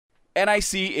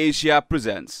NIC Asia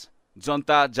presents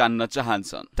जनता जान्न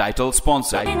चाहन्छन्. Title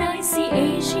sponsor NIC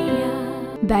Asia.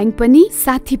 Bank पनि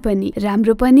साथी पनि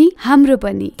राम्रो पनि हाम्रो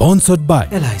पनि. Sponsored by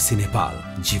LIC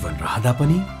Nepal. जीवन रहँदा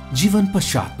पनि जीवन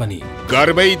पश्चात पनि.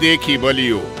 गर्वैदेखि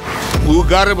बलियो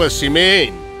भूगर्भ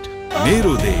सिमेन्ट.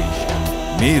 मेरो देश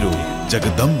मेरो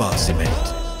जगदम्बा सिमेन्ट.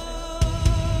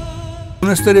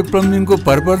 गुणस्तरीय प्लम्बिङको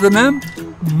भरपर्दो नाम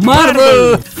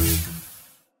मार्बल.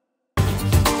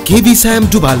 केबी स्याम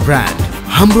डुबाल ब्रान्ड.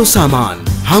 हाम्रो सामान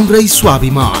हाम्रै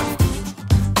स्वाभिमान.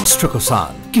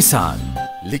 स्ट्रकोसान किसान.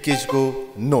 लिकेजको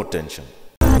नो टेन्सन.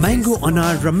 म्याङ्गो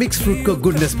अनार र मिक्स फ्रुटको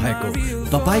गुडनेस भएको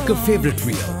तपाईको फेभरेट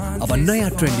रियल अब नयाँ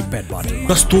ट्रेन्डी पेट बटर.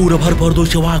 कस्तो र भरपर्दो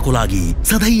सेवाको लागि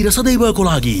सधैँ र सदैवको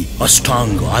लागि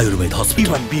अष्टाङ्ग आयुर्वेद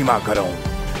हस्पिटल. जीवन बिमा गरौँ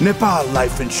नेपाल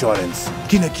लाइफ इन्स्योरेन्स,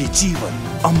 किनकि जीवन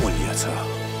अमूल्य छ.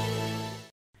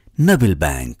 नबिल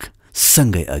ब्याङ्क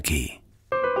सँगै अघि.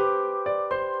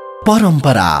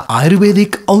 परम्परा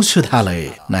आयुर्वेदिक औषधालय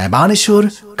नयाँ बानेश्वर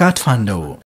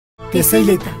काठमाडौँ.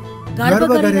 त्यसैले त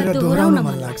गर्व गरेर दोहोऱ्याउन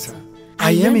मन लाग्छ.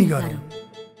 आइएमए गरौँ.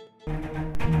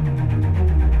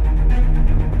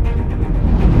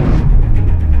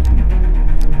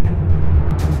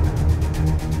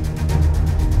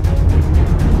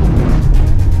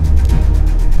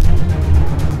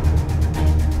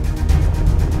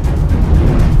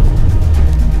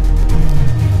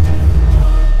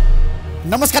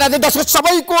 नमस्कार आदरणीय दर्शक,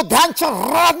 सबैको ध्यान छ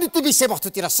राजनीति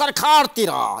विषयवस्तुतिर,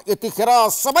 सरकारतिर. यतिखेर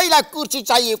सबैलाई कुर्सी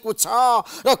चाहिएको छ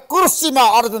र कुर्सीमा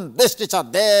अर्जुन देशले छ.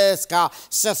 देशका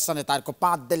शीर्ष नेताहरूको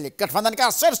 5 दलीय गठबन्धनका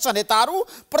शीर्ष नेताहरू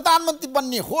प्रधानमन्त्री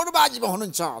बन्ने होडबाजीमा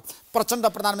हुनुहुन्छ. प्रचण्ड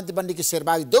प्रधानमन्त्री बन्ने कि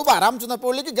शेरबहादुर देउबा, रामचन्द्र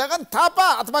पौडेल कि गगन थापा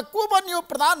अथवा को बन्ने हो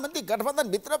प्रधानमन्त्री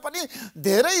गठबन्धनभित्र पनि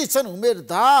धेरै छन्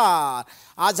उम्मेदवार.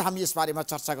 आज हामी यस बारेमा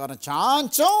चर्चा गर्न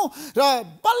चाहन्छौँ र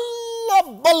बल्ल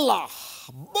बल्ल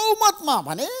बहुमतमा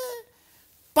भने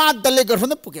 5 दलीय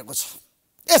गठबन्धन पुगेको छ.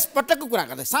 यस पटकको कुरा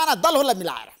गर्दै साना दलहरूलाई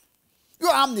मिलाएर यो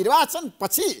आम निर्वाचन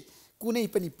पछि कुनै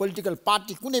पनि पोलिटिकल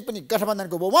पार्टी, कुनै पनि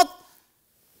गठबन्धनको बहुमत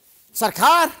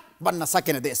सरकार बन्न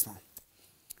सकेन देशमा.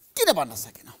 किन बन्न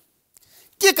सकेन?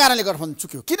 के कारणले गठबन्धन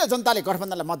चुक्यो? किन जनताले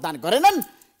गठबन्धनलाई मतदान गरेनन्?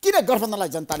 किन गठबन्धनलाई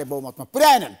जनताले बहुमतमा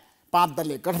पुर्याएनन्? 5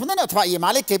 दलीय गठबन्धन अथवा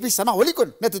एमाले केपी शर्मा ओलीको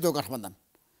नेतृत्व गठबन्धन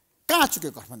कहाँ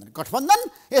चुक्यो? गठबन्धन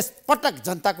यस पटक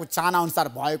जनताको चाहना अनुसार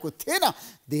भएको थिएन.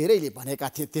 धेरैले भनेका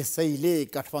थिए,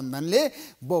 त्यसैले गठबन्धनले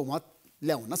बहुमत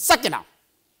ल्याउन सकेन.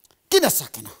 किन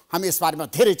सकेन? हामी यस बारेमा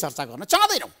धेरै चर्चा गर्न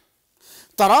चाहँदैनौँ.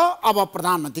 तर अब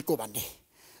प्रधानमन्त्री को भन्ने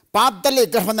 5 दलीय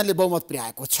गठबन्धनले बहुमत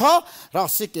पुर्याएको छ र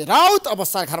सीके राउत अब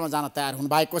सरकारमा जान तयार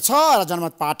हुनुभएको छ र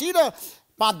जनमत पार्टी र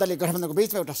 5 दलीय गठबन्धनको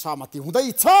बिचमा एउटा सहमति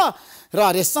हुँदैछ र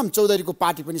रेशम चौधरीको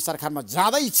पार्टी पनि सरकारमा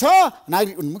जाँदैछ.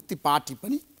 नागरिक उन्मुक्ति पार्टी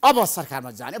पनि अब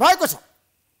सरकारमा जाने भएको छ.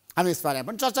 हामी यस बारेमा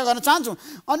पनि चर्चा गर्न चाहन्छौँ.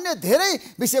 अन्य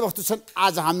धेरै विषयवस्तु छन्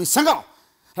आज हामीसँग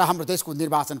र हाम्रो देशको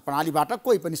निर्वाचन प्रणालीबाट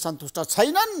कोही पनि सन्तुष्ट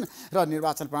छैनन् र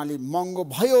निर्वाचन प्रणाली महँगो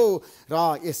भयो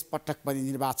र यस पटक पनि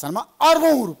निर्वाचनमा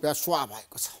अर्बौं रुपियाँ सुवा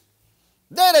भएको छ.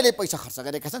 धेरैले पैसा खर्च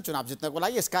गरेका छन् चुनाव जित्नको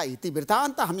लागि. यसका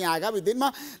इतिवृत्तान्त हामी आगामी दिनमा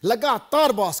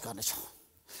लगातार बहस गर्नेछौँ.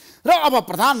 र अब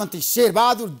प्रधानमन्त्री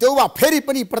शेरबहादुर देउबा फेरि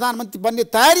पनि प्रधानमन्त्री बन्ने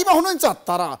तयारीमा हुनुहुन्छ.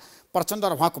 तर प्रचण्ड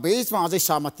र उहाँको बिचमा अझै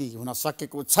सहमति हुन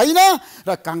सकेको छैन र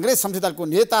काङ्ग्रेस संसदीय दलको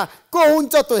नेता को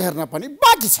हुन्छ त्यो हेर्न पनि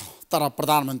बाँकी छ. तर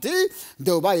प्रधानमन्त्री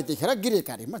देउबा यतिखेर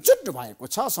गृहकार्यमा जुट्नु भएको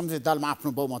छ. संसदीय दलमा आफ्नो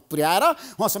बहुमत पुर्याएर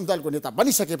उहाँ संसदीय दलको नेता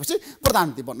बनिसकेपछि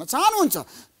प्रधानमन्त्री बन्न चाहनुहुन्छ.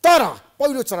 तर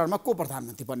पहिलो चरणमा को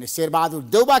प्रधानमन्त्री बन्ने, शेरबहादुर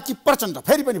देउबा कि प्रचण्ड?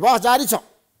 फेरि पनि बहस जारी छ.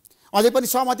 अझै पनि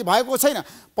सहमति भएको छैन.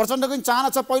 प्रचण्डको पनि चाहना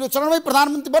छ पहिलो चरणमै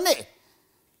प्रधानमन्त्री बन्ने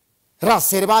र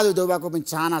शेरबहादुर देउबाको पनि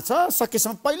चाहना छ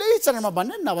सकेसम्म पहिल्यै चरणमा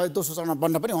बन्ने, नभए दोस्रो चरणमा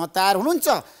बन्न पनि उहाँ तयार हुनुहुन्छ.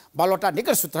 बलवटा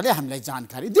निकट सूत्रले हामीलाई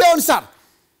जानकारी दिए अनुसार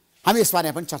हामी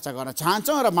यसबारेमा पनि चर्चा गर्न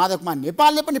चाहन्छौँ. र माधवकुमार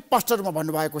नेपालले पनि स्पष्ट रूपमा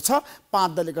भन्नुभएको छ 5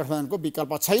 दलीय गठबन्धनको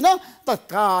विकल्प छैन,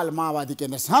 तत्काल माओवादी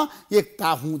केन्द्रसँग एकता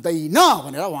हुँदैन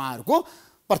भनेर उहाँहरूको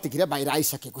प्रतिक्रिया बाहिर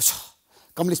आइसकेको छ.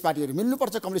 कम्युनिस्ट पार्टीहरू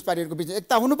मिल्नुपर्छ, कम्युनिस्ट पार्टीहरूको बिच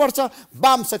एकता हुनुपर्छ,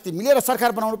 वाम शक्ति मिलेर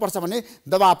सरकार बनाउनुपर्छ भन्ने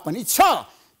दबाब पनि छ.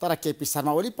 तर केपी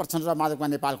शर्मा ओली, प्रचण्ड र माधवकुमार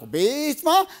नेपालको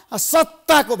बिचमा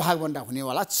सत्ताको भागभण्डा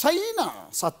हुनेवाला छैन.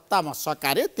 सत्तामा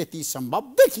सहकार्य त्यति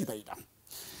सम्भव देखिँदैन.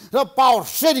 र पावर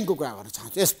सेयरिङको कुरा गर्न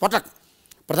चाहन्छु. यस पटक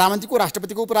प्रधानमन्त्रीको,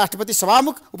 राष्ट्रपतिको, उपराष्ट्रपति,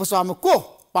 सभामुख, उपसभामुखको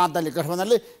 5 दलीय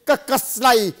गठबन्धनले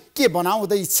कसलाई के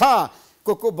बनाउँदैछ,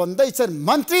 को बन्दैछन्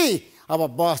मन्त्री,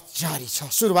 अब बहस जारी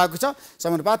छ, सुरु भएको छ.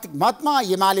 समानुपातिक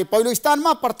मतमा एमाले पहिलो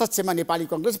स्थानमा, प्रत्यक्षमा नेपाली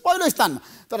कङ्ग्रेस पहिलो स्थानमा.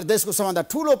 तर देशको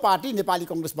सबभन्दा ठुलो पार्टी नेपाली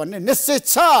कङ्ग्रेस बन्ने निश्चित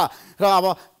छ र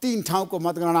अब 3 ठाउँको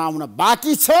मतगणना आउन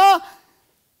बाँकी छ.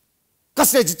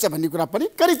 कसले जित्छ भन्ने कुरा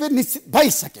पनि करिब निश्चित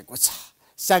भइसकेको छ.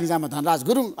 स्याङ्जामा धनराज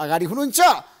गुरुङ अगाडि हुनुहुन्छ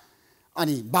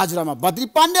अनि बाजुरामा बद्री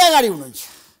पाण्डे अगाडि हुनुहुन्छ.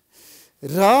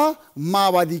 र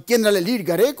माओवादी केन्द्रले लिड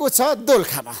गरेको छ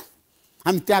दोलखामा।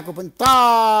 हामी त्यहाँको पनि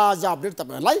ताजा अपडेट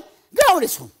तपाईँहरूलाई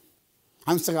गराउनेछौँ।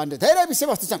 हामीसँग अन्य धेरै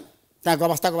विषयवस्तु छन्, त्यहाँको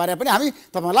अवस्थाको बारेमा पनि हामी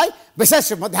तपाईँहरूलाई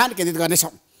विशेष रूपमा ध्यान केन्द्रित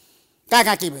गर्नेछौँ।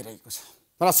 कहाँ के भइरहेको छ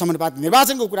र समानुपातिक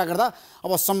निर्वाचनको कुरा गर्दा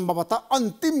अब सम्भवतः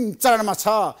अन्तिम चरणमा छ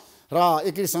र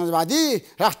एकीकृत समाजवादी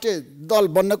राष्ट्रिय दल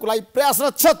बन्नको लागि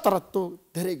प्रयासरत छ, तर त्यो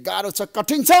धेरै गाह्रो छ,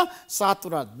 कठिन छ।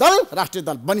 7वटा दल राष्ट्रिय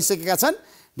दल बनिसकेका छन्।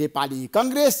 नेपाली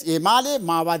कङ्ग्रेस, एमाले,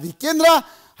 माओवादी केन्द्र,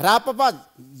 राप्रपा,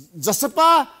 जसपा,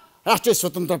 राष्ट्रिय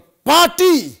स्वतन्त्र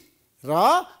पार्टी र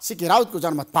सिके राउतको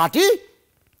जनमत पार्टी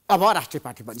अब राष्ट्रिय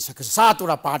पार्टी बनिसकेको छ।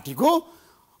 7वटा पार्टीको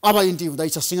अब इन्ट्री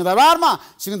हुँदैछ सिंहदरबारमा।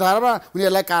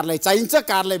 उनीहरूलाई कार्यालय चाहिन्छ,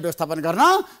 कार्यालय व्यवस्थापन गर्न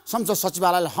संसद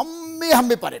सचिवालयले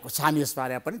हम्मे परेको छ। हामी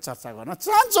यसबारे पनि चर्चा गर्न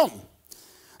चाहन्छौँ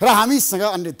र हामीसँग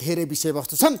अन्य धेरै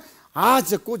विषयवस्तु छन्।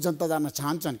 आजको जनता जान्न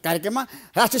चाहन्छन् कार्यक्रममा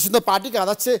राष्ट्रिय स्वतन्त्र पार्टीका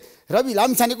अध्यक्ष रवि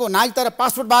लामिछानेको नागरिकता र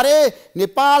पासपोर्टबारे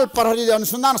नेपाल प्रहरीले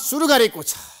अनुसन्धान सुरु गरेको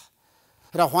छ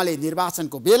र उहाँले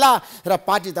निर्वाचनको बेला र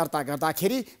पार्टी दर्ता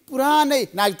गर्दाखेरि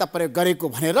पुरानै नागरिकता प्रयोग गरेको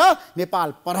भनेर नेपाल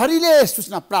प्रहरीले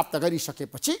सूचना प्राप्त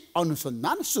गरिसकेपछि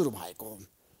अनुसन्धान सुरु भएको।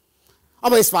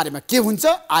 अब यसबारेमा के हुन्छ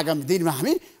आगामी दिनमा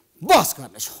हामी बहस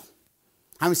गर्नेछौँ।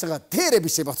 हामीसँग धेरै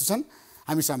विषयवस्तु छन्,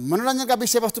 हामीसँग मनोरञ्जनका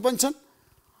विषयवस्तु पनि छन्,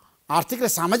 आर्थिक र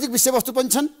सामाजिक विषयवस्तु पनि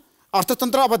छन्।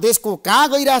 अर्थतन्त्र अब देशको कहाँ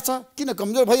गइरहेछ, किन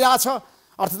कमजोर भइरहेछ,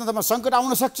 अर्थतन्त्रमा सङ्कट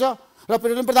आउन सक्छ र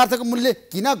पेट्रोलियम पदार्थको मूल्य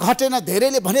किन घटेन,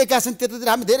 धेरैले भनेका छन्। त्यतातिर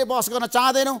हामी धेरै बहस गर्न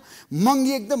चाहँदैनौँ।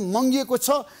 एकदम महँगिएको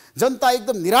छ, जनता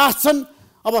एकदम निराश छन्।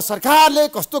 अब सरकारले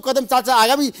कस्तो कदम चाल्छ,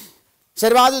 आगामी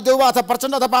शेरबहादुर देउवा अथवा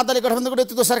प्रचण्ड अथवा पान्तले गठबन्धनको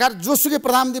नेतृत्व सरकार जोसुकै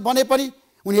प्रधानमन्त्री बने पनि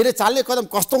उनीहरूले चाल्ने कदम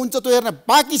कस्तो हुन्छ त्यो हेर्न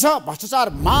बाँकी छ। भ्रष्टाचार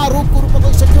महारोगको रूपमा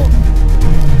गइसक्यो।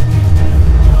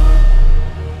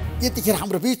 यतिखेर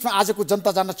हाम्रो बिचमा आजको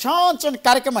जनता जान्न चाहन्छन्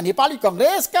कार्यक्रममा नेपाली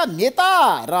कङ्ग्रेसका नेता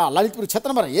र ललितपुर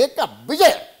क्षेत्रमा रहेका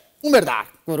विजय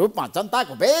उम्मेदवारको रूपमा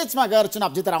जनताको बेचमा गएर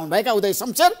चुनाव जितेर आउनुभएका उदय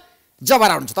शमशेर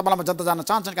जवारा हुनुहुन्छ। तपाईँलाई म जनता जान्न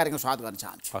चाहन्छन् कार्यक्रम स्वागत गर्न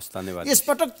चाहन्छु। धन्यवाद।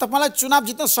 यसपटक तपाईँलाई चुनाव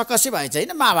जित्न सकसै भएछ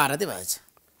होइन, महाभारतै भएछ?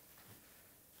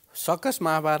 सकस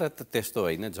महाभारत त त्यस्तो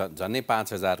होइन, झन्डै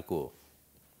 5000को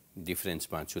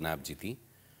डिफरेन्समा चुनाव जिती।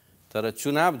 तर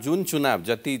जुन चुनाव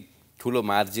जति ठुलो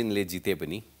मार्जिनले जिते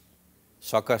पनि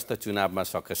सकस त चुनावमा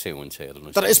सकसै हुन्छ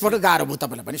हेर्नुहोस्। तर यसपटक गाह्रो भयो,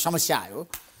 तपाईँलाई पनि समस्या आयो,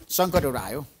 सङ्कट एउटा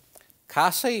आयो।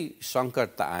 खासै सङ्कट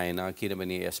त आएन,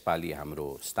 किनभने यसपालि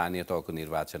हाम्रो स्थानीय तहको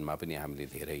निर्वाचनमा पनि हामीले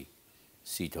धेरै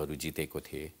सिटहरू जितेको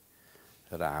थिए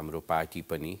र हाम्रो पार्टी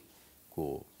पनि को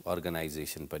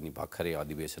अर्गनाइजेसन पनि भर्खरै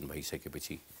अधिवेशन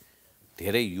भइसकेपछि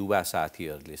धेरै युवा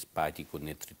साथीहरूले पार्टीको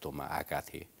नेतृत्वमा आएका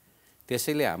थिए।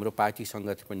 त्यसैले हाम्रो पार्टी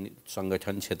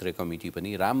सङ्गठन क्षेत्रीय कमिटी पनि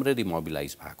राम्ररी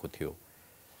मोबिलाइज भएको थियो।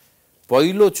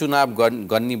 पहिलो चुनाव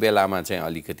गर्ने बेलामा चाहिँ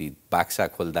अलिकति बाक्सा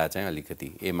खोल्दा चाहिँ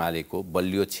अलिकति एमालेको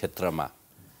बलियो क्षेत्रमा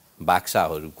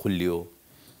बाक्साहरू खुल्यो।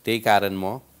 त्यही कारण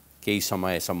म केही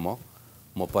समयसम्म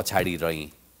म पछाडि रहेँ।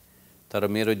 तर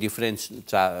मेरो डिफरेन्स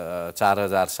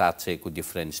 4700 को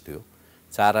डिफरेन्स थियो।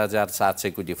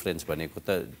 4700 को डिफरेन्स भनेको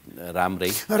त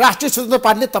राम्रै। राष्ट्रिय स्वतन्त्र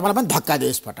पार्टीले तपाईँलाई पनि धक्का दियो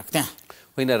यसपटक? त्यहाँ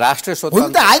होइन, राष्ट्रिय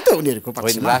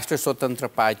स्वतन्त्र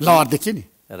पार्टी लहरदेखि नि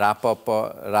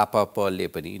रापपले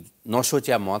पनि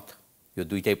नसोच्या मत यो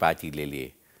दुईटै पार्टीले लिए।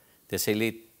 त्यसैले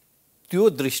त्यो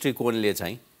दृष्टिकोणले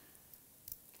चाहिँ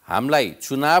हामीलाई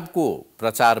चुनावको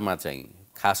प्रचारमा चाहिँ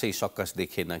खासै सकस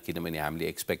देखेन, किनभने हामीले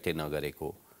एक्सपेक्टै नगरेको।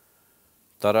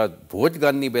 तर भोट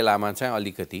गर्ने बेलामा चाहिँ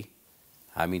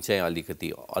हामी चाहिँ अलिकति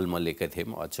अल्मलेका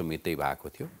थियौँ, अचम्मितै भएको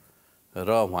थियो। र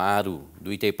उहाँहरू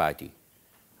दुईटै पार्टी,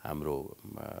 हाम्रो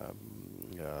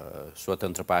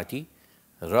स्वतन्त्र पार्टी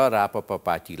र रापपा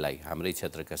पार्टीलाई, हाम्रै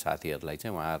क्षेत्रका साथीहरूलाई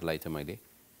चाहिँ उहाँहरूलाई चाहिँ मैले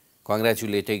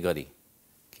कङ्ग्रेचुलेटै गरेँ,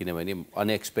 किनभने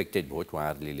अनएक्सपेक्टेड भोट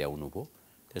उहाँहरूले ल्याउनु भयो।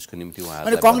 त्यसको निम्ति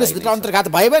उहाँहरूले कङ्ग्रेसभित्र अन्तर्घात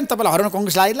भयो भने तपाईँलाई हराउन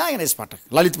कङ्ग्रेस लागेन यसपटक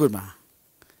ललितपुरमा?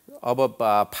 अब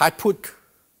फाटफुट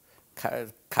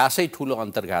खासै ठुलो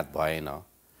अन्तर्घात भएन,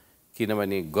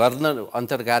 किनभने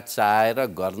अन्तर्घात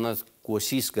चाहेर गर्न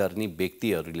कोसिस गर्ने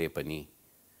व्यक्तिहरूले पनि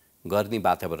गर्ने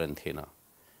वातावरण थिएन।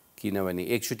 किनभने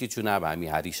एकचोटि चुनाव हामी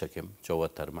हारिसक्यौँ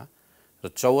 74 मा, र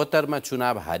 74 मा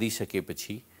चुनाव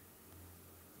हारिसकेपछि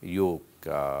यो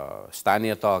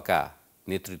स्थानीय तहका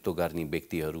नेतृत्व गर्ने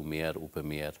व्यक्तिहरू, मेयर,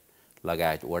 उपमेयर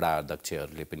लगायत वडा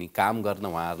अध्यक्षहरूले पनि काम गर्न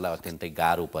उहाँहरूलाई अत्यन्तै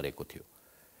गाह्रो परेको थियो।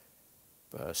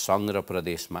 सङ्घ र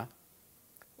प्रदेशमा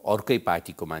अर्कै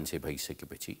पार्टीको मान्छे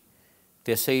भइसकेपछि।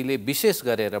 त्यसैले विशेष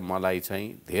गरेर मलाई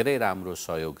चाहिँ धेरै राम्रो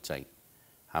सहयोग चाहिँ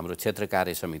हाम्रो क्षेत्र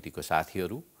कार्य समितिको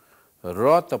साथीहरू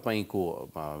र तपाईको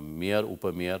मेयर,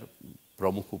 उपमेयर,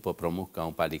 प्रमुख, उपप्रमुख,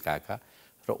 गाउँपालिकाका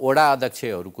र वडा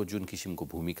अध्यक्षहरूको जुन किसिमको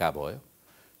भूमिका भयो,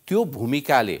 त्यो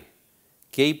भूमिकाले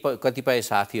कतिपय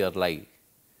साथीहरूलाई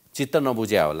चित्त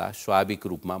नबुझ्या होला स्वाभाविक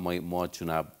रूपमा म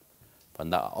चुनाव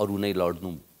भन्दा अरू नै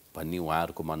लड्नु भन्ने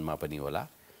उहाँहरूको मनमा पनि होला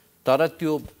तर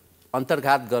त्यो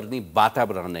अन्तर्घात गर्ने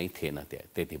वातावरण नै थिएन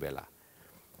त्यति बेला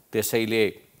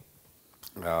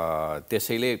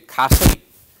त्यसैले खासै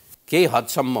केही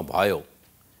हदसम्म भयो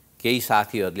केही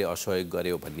साथीहरूले असहयोग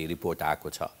गर्यो भन्ने रिपोर्ट आएको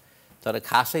छ तर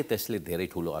खासै त्यसले धेरै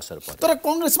ठुलो असर पर्यो तर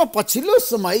कांग्रेसमा पछिल्लो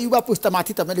समय युवा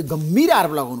पुस्तामाथि तपाईले गम्भीर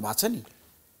आरोप लगाउनु भएको छ नि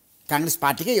कांग्रेस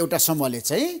पार्टीकै एउटा समूहले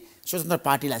चाहिँ स्वतन्त्र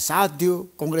पार्टीलाई साथ दियो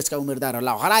कांग्रेसका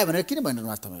उम्मेदवारहरूलाई हरायो भनेर किन भनिरहनु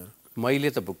भएको तपाईहरु मैले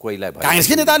त कोहीलाई भने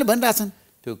कांग्रेसकै नेताहरूले भनिरहेछन्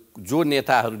त्यो जो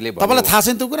नेताहरूले तपाईलाई थाहा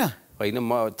छैन त्यो कुरा हैन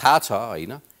म थाहा छ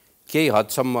हैन केही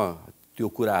हदसम्म त्यो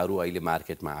कुराहरू अहिले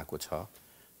मार्केटमा आएको छ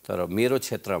तर मेरो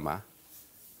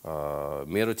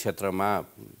क्षेत्रमा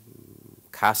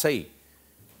खासै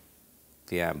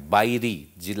त्यहाँ बाहिरी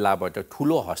जिल्लाबाट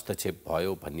ठुलो हस्तक्षेप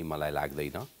भयो भन्ने मलाई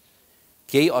लाग्दैन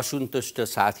केही असन्तुष्ट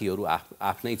साथीहरू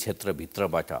आफ्नै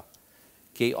क्षेत्रभित्रबाट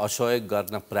केही असहयोग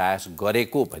गर्न प्रयास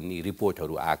गरेको भन्ने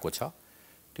रिपोर्टहरू आएको छ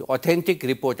त्यो अथेन्टिक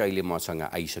रिपोर्ट अहिले मसँग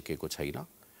आइसकेको छैन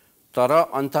तर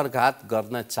अन्तर्घात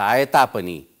गर्न चाहे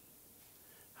तापनि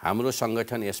हाम्रो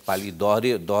संगठन यसपालि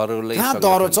दह्रोले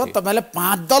दह्रो छ तपाईलाई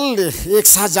 5 दल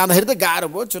एकसाथ जाँदाखेरि त गाह्रो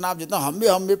भयो चुनाव जित्न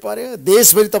हम्बे पर्यो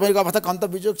देशभरि तपाईको अवस्था कन्त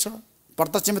बिजोग छ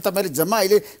प्रत्यक्षमा तपाईले जम्मा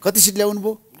अहिले कति सिट ल्याउनु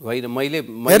भयो होइन मैले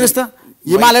हेर्नुस् त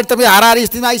हिमालय तपाई हाराहारी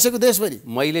स्थितिमा आइसक्यो देशभरि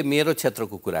मैले मेरो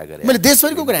क्षेत्रको कुरा गरे मैले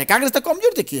देशभरिको कुरा कांग्रेस त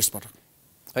कमजोर थियो केस पर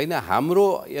हैन हाम्रो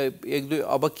एक दुई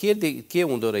अब के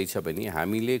हुँदो रहेछ भने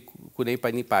हामीले कुनै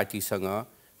पनि पार्टीसँग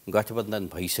गठबन्धन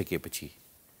भइसकेपछि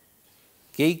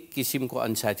केही किसिमको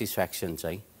अनस्याटिस्फ्याक्सन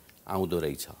चाहिँ आउँदो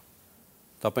रहेछ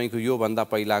तपाईको यो भन्दा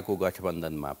पहिलाको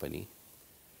गठबन्धनमा पनि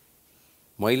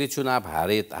मैले चुनाव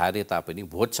हारे तापनि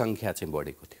भोट संख्या चाहिँ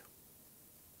बढेको थियो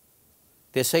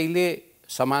त्यसैले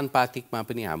समानुपातिकमा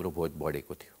पनि हाम्रो भोट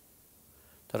बढेको थियो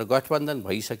तर गठबन्धन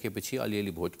भइसकेपछि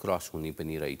अलिअलि भोट क्रस हुने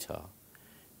पनि रहेछ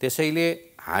त्यसैले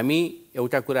हामी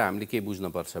एउटा कुरा हामीले के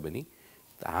बुझ्नुपर्छ भने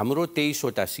हाम्रो 23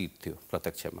 वटा सिट थियो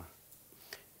प्रत्यक्षमा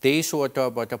 23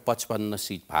 वटाबाट 55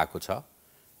 सिट भएको छ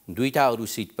दुईटा अरु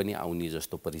सिट पनि आउने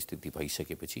जस्तो परिस्थिति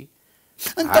भइसकेपछि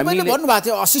अनि तपाईले भन्नुभएको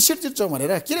थियो 80 सिट जित्छौं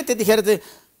भनेर किन त्यतिखेर चाहिँ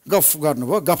गफ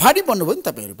गर्नुभयो गफाडी बन्नुभयो नि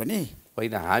तपाईहरु पनि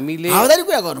हैन हामीले हावादारी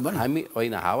कुरा गर्नुभयो हामी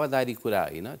हैन हावादारी कुरा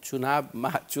हैन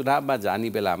चुनावमा जाने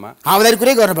बेलामा हावादारी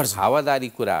कुरै गर्नुपर्छ हावादारी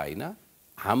कुरा हैन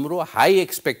हाम्रो हाई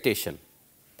एक्सपेक्टेसन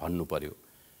भन्नु पर्यो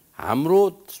हाम्रो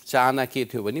चाहना के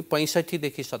थियो भने 65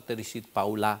 देखि 70 सिट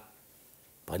पाउला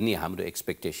भन्ने हाम्रो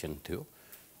एक्सपेक्टेसन थियो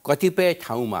कतिपय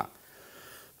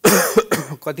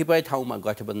ठाउँमा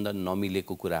गठबन्धन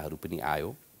नमिलेको कुराहरू पनि आयो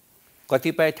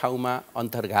कतिपय ठाउँमा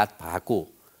अन्तर्घात भएको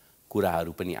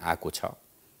कुराहरू पनि आएको छ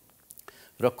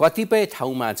र कतिपय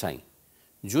ठाउँमा चाहिँ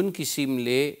जुन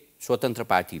किसिमले स्वतन्त्र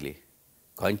पार्टीले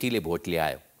घण्टीले भोट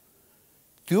ल्यायो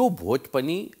त्यो भोट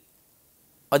पनि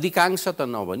अधिकांश त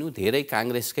नभनु धेरै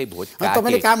कांग्रेसकै भोट काटे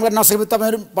तपाईले काम गर्न नसकेपछि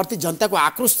तपाईहरु प्रति जनताको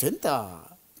आक्रोश थियो नि त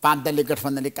 5 दलीय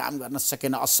गठबन्धनले काम गर्न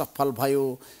सकेन असफल भयो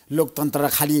लोकतन्त्र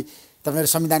खाली तपाईहरु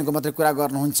संविधानको मात्रै कुरा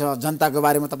गर्नुहुन्छ जनताको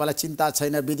बारेमा तपाईलाई चिन्ता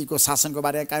छैन विधिको शासनको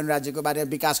बारेमा कानुन राज्यको बारेमा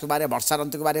विकासको बारेमा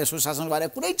भ्रष्टाचारको बारेमा सुशासनको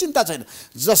बारेमा कुनै चिन्ता छैन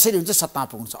जसरी हुन्छ सत्तामा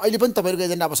पुग्छ अहिले पनि तपाईहरुको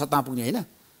एजेन्डा अब सत्तामा पुग्ने हैन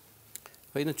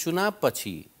हैन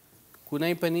चुनावपछि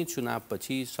कुनै पनि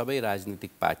चुनावपछि सबै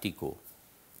राजनीतिक पार्टीको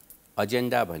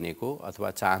एजेन्डा भनेको अथवा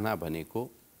चाहना भनेको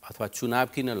अथवा चुनाव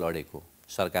किन लडेको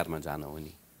सरकारमा जान हो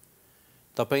नि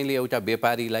तपाईले एउटा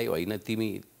व्यापारीलाई हैन तिमी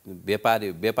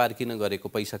व्यापार किन गरेको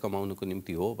पैसा कमाउनको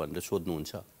निम्ति हो भनेर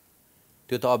सोध्नुहुन्छ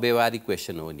त्यो त अव्यावहारिक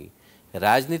क्वेशन हो नि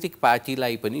राजनीतिक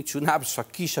पार्टीलाई पनि चुनाव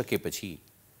सकिसकेपछि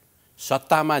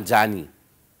सत्तामा जानी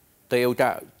त एउटा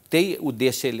त्यही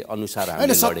उद्देश्यले अनुसार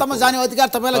हामीले सत्तामा जाने अधिकार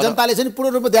तपाईलाई जनताले चाहिँ पूर्ण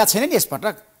रूपमा दिएको छैन नि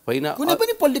यसपटक हैन कुनै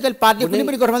पनि पोलिटिकल पार्टी कुनै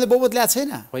पनि गठबन्धन बहुमत ल्याएको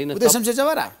छैन उद्देश्य से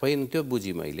जवारा हैन त्यो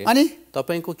बुझी मैले अनि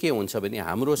तपाईको के हुन्छ भने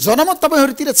हाम्रो जनमत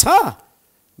तपाईहरुतिर छ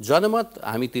जनमत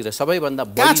हामीतिर सबैभन्दा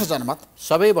बढी छ जनमत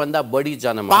सबैभन्दा बढी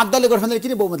जनमत 5 दलले गठबन्धनले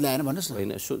किन बहुमत ल्याएन भन्नुस् न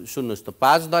हैन सुन्नुस् त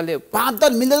 5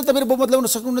 दल मिल्दै त तपाईहरु बहुमत ल्याउन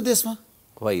सक्नुहुन्न देशमा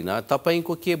होइन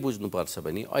तपाईको के बुझ्नु पर्छ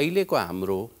भने अहिलेको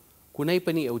हाम्रो कुनै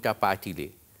पनि एउटा पार्टीले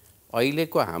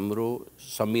अहिलेको हाम्रो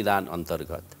संविधान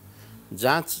अन्तर्गत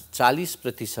जहाँ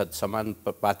 40%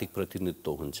 समानुपातिक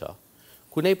प्रतिनिधित्व हुन्छ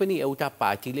कुनै पनि एउटा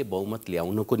पार्टीले बहुमत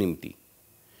ल्याउनको निम्ति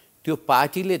त्यो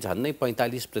पार्टीले झन्नै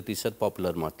 45%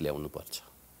 पपुलर मत ल्याउनु पर्छ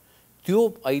त्यो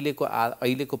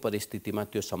अहिलेको परिस्थितिमा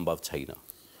त्यो सम्भव छैन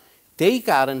त्यही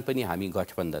कारण पनि हामी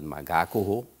गठबन्धनमा गएको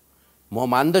हो म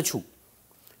मान्दछु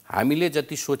हामीले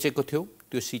जति सोचेको थियौ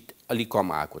त्यो सिट अलि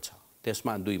कम आएको छ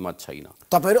त्यसमा दुई मत छैन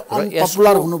तपाईहरु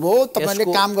अनपपुलर हुनुभयो तपाईले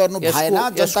काम गर्नु भएन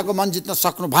जनताको मन जित्न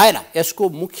सक्नु भएन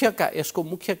यसको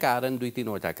मुख्य कारण 2-3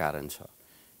 वटा कारण छ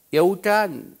एउटा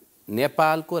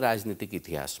नेपालको राजनीतिक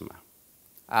इतिहासमा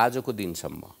आजको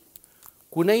दिनसम्म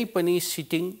कुनै पनि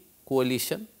सिटिङ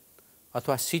कोअलिसन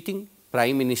अथवा सिटिङ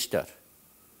प्राइम मिनिस्टर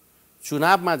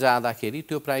चुनावमा जाँदाखेरि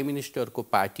त्यो प्राइम मिनिस्टरको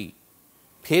पार्टी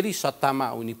फेरि सत्तामा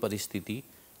आउने परिस्थिति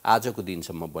आजको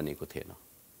दिनसम्म बनेको थिएन।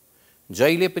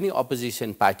 जहिले पनि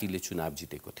अपोजिसन पार्टीले चुनाव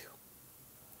जितेको थियो।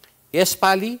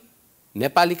 यसपालि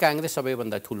नेपाली कांग्रेस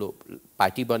सबैभन्दा ठुलो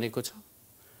पार्टी बनेको छ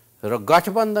र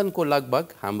गठबन्धनको लगभग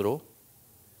हाम्रो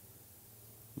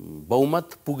बहुमत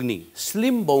पुग्ने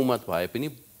स्लिम बहुमत भए पनि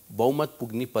बहुमत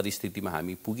पुग्ने परिस्थितिमा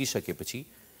हामी पुगिसकेपछि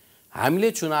हामीले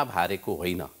चुनाव हारेको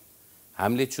होइन,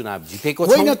 हामीले चुनाव जितेको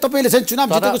छौं। होइन, तपाईले चाहिँ चुनाव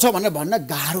जितेको छ भनेर भन्न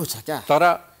गाह्रो छ क्या। तर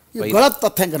यो गलत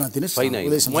तथ्याङ्क नदिनुस्।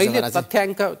 मैले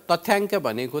तथ्याङ्क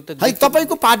भनेको त है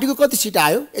तपाईको पार्टीको कति सिट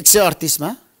आयो? 138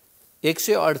 मा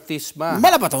 138 मा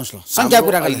मलाई बताउनुस् ल संख्या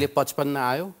कुरा गर्ने। अहिले 55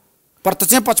 आयो।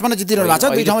 प्रत्यक्ष 55 जितिरहनु भएको छ,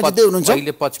 दुई ठाउँमा जित्दै हुनुहुन्छ।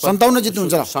 57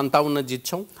 जित्नुहुन्छ ल। 57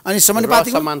 जित्छौं। अनि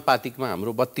समानुपातिकमा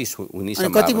हाम्रो 32 हुने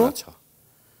सम्भावना छ।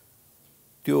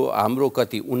 त्यो हाम्रो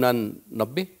कति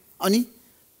 89। अनि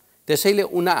त्यसैले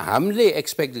हामीले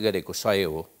एक्सपेक्ट गरेको 100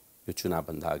 हो यो चुनाव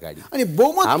भन्दा अगाडि। अनि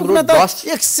बहुमत पुग्न त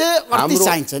 138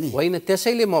 चाहिन्छ नि। होइन,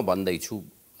 त्यसैले म भन्दै छु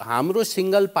हाम्रो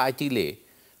सिंगल पार्टीले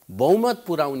बहुमत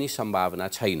पुर्याउने सम्भावना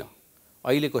छैन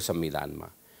अहिलेको संविधानमा।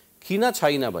 किन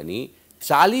छैन भने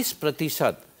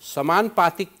 40%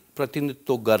 समानुपातिक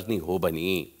प्रतिनिधित्व गर्ने हो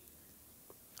भने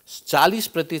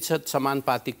 40%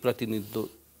 समानुपातिक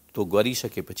प्रतिनिधित्व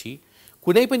गरिसकेपछि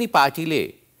कुनै पनि पार्टीले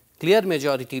क्लियर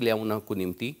मेजोरिटी ल्याउनको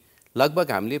निम्ति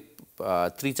लगभग हामीले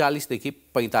 43 देखि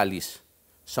 45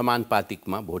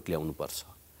 समानुपातिकमा भोट ल्याउनुपर्छ।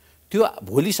 त्यो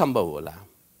भोलि सम्भव होला,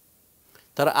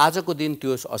 तर आजको दिन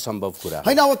त्यो असम्भव कुरा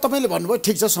होइन। अब तपाईले भन्नुभयो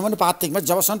ठिक छ, समानुपातिकमा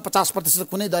जबसम्म 50%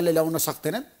 कुनै दलले ल्याउन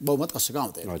सक्दैन बहुमत कसैको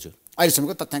आउँदैन। हजुर,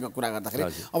 अहिलेसम्मको तथ्याङ्क कुरा गर्दाखेरि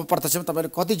अब प्रत्यक्षमा तपाईले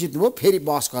कति जित्नुभयो फेरि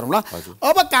बहस गरौँला।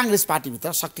 अब कांग्रेस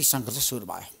पार्टीभित्र शक्ति सङ्घर्ष सुरु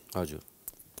भयो। हजुर,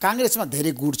 कांग्रेसमा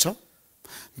धेरै गुट छ,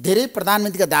 धेरै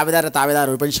प्रधानमन्त्रीका दावेदार र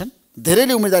तावेदारहरू पनि छन्,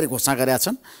 धेरैले उम्मेदवारी घोषणा गरेका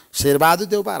छन्। शेरबहादुर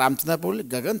देउपा, रामचन्द्र पौडेल,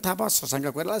 गगन थापा,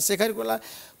 शशाङ्क कोइराला, शेखर कोइराला,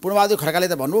 पूर्णबहादुर खड्काले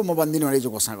त भन्नुभयो म बन्दिनु भनेर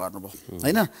जो घोषणा गर्नुभयो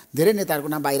होइन। धेरै नेताहरूको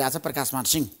नाम बाहिर आएको छ। प्रकाशमान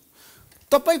सिंह,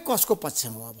 तपाईँ कसको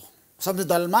पक्षमा हो? अब संसदीय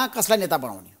दलमा कसलाई नेता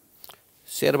बनाउने?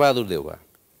 शेरबहादुर देउबा।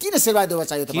 किन शेरबहादुर देउबा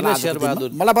चाहियो त? किन शेरबहादुर?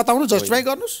 मलाई बताउनु, जस्टिफाई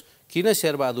गर्नुस्। किन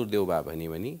शेरबहादुर देउबा भने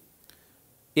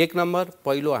 1 नम्बर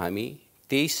पहिलो हामी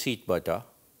 23 सिटबाट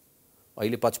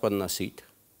अहिले 55 सिट,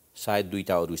 सायद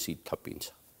 2टा अरू सिट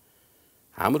थपिन्छ।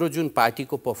 हाम्रो जुन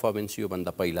पार्टीको पर्फर्मेन्स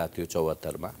योभन्दा पहिला थियो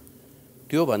 74 मा,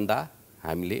 त्योभन्दा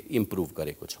हामीले इम्प्रुभ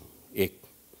गरेको छौँ। एक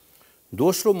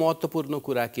दोस्रो महत्त्वपूर्ण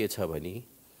कुरा के छ भने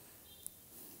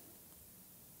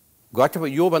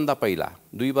योभन्दा पहिला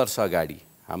 2 वर्ष अगाडि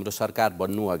हाम्रो सरकार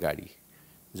बन्नु अगाडि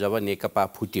जब नेकपा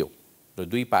फुट्यो र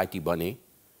 2 पार्टी बने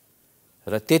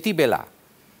र त्यति बेला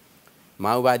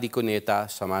माओवादीको नेता,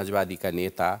 समाजवादीका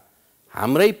नेता,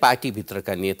 हाम्रै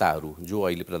पार्टीभित्रका नेताहरू जो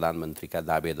अहिले प्रधानमन्त्रीका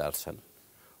दावेदार छन्,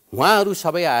 उहाँहरू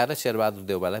सबै आएर शेरबहादुर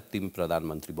देउबालाई तिमी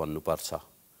प्रधानमन्त्री बन्नुपर्छ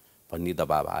भन्ने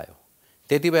दबाब आयो।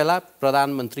 त्यति बेला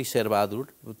प्रधानमन्त्री शेरबहादुर,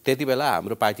 त्यति बेला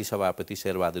हाम्रो पार्टी सभापति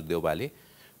शेरबहादुर देउबाले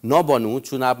नबनौँ,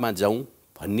 चुनावमा जाउँ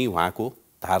भन्ने उहाँको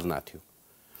धारणा थियो।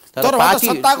 तर पार्टी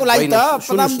सत्ताको लागि त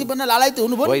प्रधानमन्त्री बन्न लालायित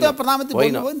हुनुभयो नि त, प्रधानमन्त्री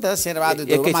बन्नुभयो नि त। शेरबहादुर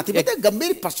देउबामाथि त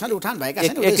गम्भीर प्रश्नले उठान भएका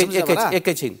छन्।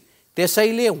 एकैछिन,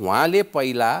 त्यसैले उहाँले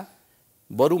पहिला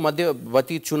बरु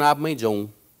मध्यवर्ती चुनावमै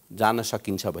जान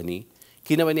सकिन्छ भने,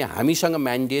 किनभने हामीसँग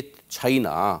म्यान्डेट छैन,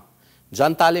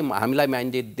 जनताले हामीलाई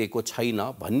म्यान्डेट दिएको छैन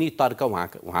भन्ने तर्क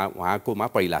उहाँकोमा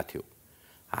पहिला थियो।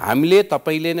 हामीले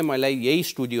तपाईँले नै मलाई यही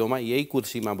स्टुडियोमा यही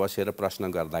कुर्सीमा बसेर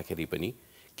प्रश्न गर्दाखेरि पनि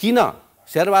किन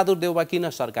शेरबहादुर देउबा किन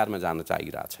सरकारमा जान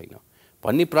चाहिरहेको छैन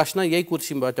भन्ने प्रश्न यही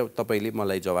कुर्सीबाट तपाईँले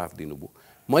मलाई जवाफ दिनुभयो।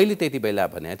 मैले त्यति बेला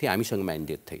भनेको थिएँ हामीसँग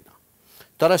म्यान्डेट थिएन,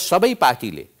 तर सबै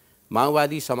पार्टीले,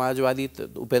 माओवादी, समाजवादी,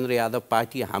 उपेन्द्र यादव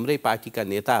पार्टी, हाम्रै पार्टीका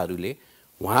नेताहरूले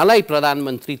उहाँलाई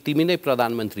प्रधानमन्त्री, तिमी नै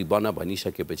प्रधानमन्त्री बन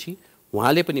भनिसकेपछि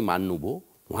उहाँले पनि मान्नुभयो।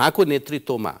 उहाँको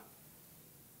नेतृत्वमा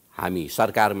हामी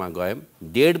सरकारमा गयौँ।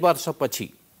 1.5 वर्षपछि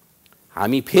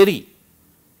हामी फेरि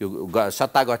यो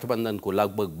सत्ता गठबन्धनको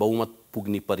लगभग बहुमत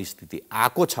पुग्ने परिस्थिति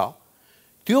आएको छ।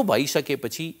 त्यो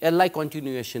भइसकेपछि यसलाई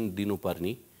कन्टिन्युएसन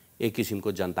दिनुपर्ने एक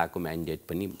किसिमको जनताको म्यान्डेट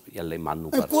पनि यसलाई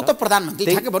मान्नुपर्छ। को त प्रधानमन्त्री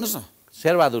ठ्याक्कै भन्नुस् न?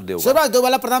 शेरबहादुर देउबा। शेरबहादुर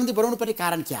देउबालाई प्रधानमन्त्री बनाउनु पर्ने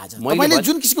कारण के आज? तपाईले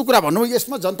जुन किसिमको कुरा भन्नुभयो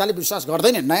यसमा जनताले विश्वास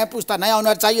गर्दैन। नयाँ पुस्ता, नयाँ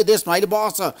अनुहार चाहियो देशमा। अहिले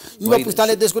बहस छ, युवा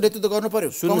पुस्ताले देशको नेतृत्व गर्नु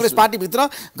पर्यो। कांग्रेस पार्टीभित्र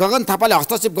गगन थापाले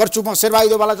हस्तक्षेप गर्छु, म शेरबहादुर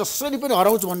देउबालाई जसरी पनि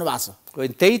हराउँछु भन्नुभएको छ।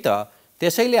 त्यही त,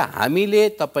 त्यसैले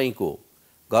हामीले तपाईँको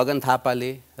गगन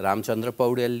थापाले, रामचन्द्र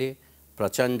पौडेलले,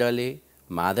 प्रचण्डले,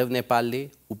 माधव नेपालले,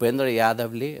 उपेन्द्र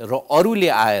यादवले र अरूले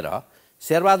आएर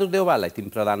शेरबहादुर देउबालाई तिमी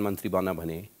प्रधानमन्त्री बन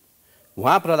भने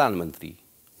उहाँ प्रधानमन्त्री,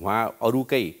 उहाँ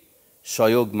अरूकै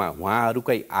सहयोगमा,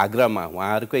 उहाँहरूकै आग्रहमा,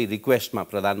 उहाँहरूकै रिक्वेस्टमा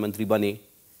प्रधानमन्त्री बने।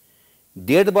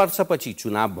 1.5 वर्षपछि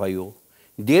चुनाव भयो।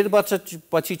 1.5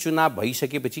 वर्षपछि चुनाव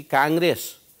भइसकेपछि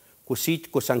काङ्ग्रेसको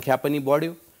सिटको सङ्ख्या पनि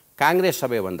बढ्यो। काङ्ग्रेस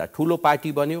सबैभन्दा ठुलो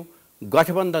पार्टी बन्यो।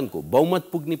 गठबन्धनको बहुमत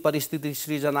पुग्ने परिस्थिति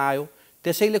सृजना आयो।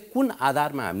 त्यसैले कुन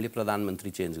आधारमा हामीले प्रधानमन्त्री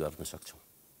चेन्ज गर्न सक्छौँ?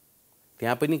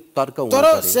 त्यहाँ पनि तर्क हुनु पर्यो।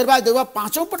 तर शेरबहादुर देउवा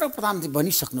 5औं पटक प्रधानमन्त्री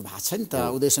बनिसक्नु भएको छ नि त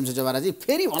उदय शमशेर जवाराजी।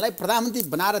 फेरि उहाँलाई प्रधानमन्त्री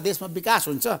बनाएर देशमा विकास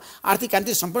हुन्छ, आर्थिक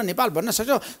क्रान्ति सम्पूर्ण नेपाल बन्न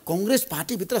सक्छ। कङ्ग्रेस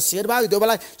पार्टीभित्र शेरबहादुर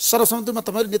देउवालाई सर्वसम्मत रूपमा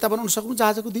तपाईँले नेता बनाउन सक्नुहुन्छ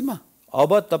आजको दिनमा?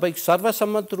 अब तपाईँ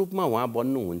सर्वसम्मत रूपमा उहाँ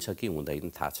बन्नुहुन्छ कि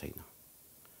हुँदैन थाहा छैन।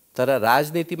 तर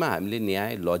राजनीतिमा हामीले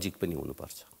न्याय लजिक पनि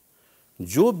हुनुपर्छ।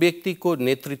 जो व्यक्तिको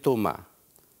नेतृत्वमा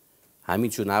हामी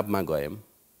चुनावमा गयौँ,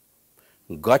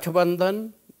 गठबन्धन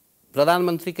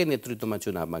प्रधानमन्त्रीकै नेतृत्वमा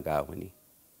चुनावमा गयो भने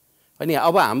अनि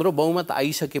अब हाम्रो बहुमत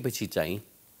आइसकेपछि चाहिँ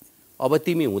अब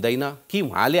तिमी हुँदैन कि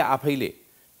उहाँले आफैले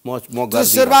म गर्दिन।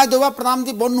 शेरबहादुर देउवा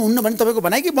प्रधानमन्त्री बन्नुहुन्न भने तपाईँको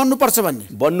भनाइ कि बन्नुपर्छ भन्ने?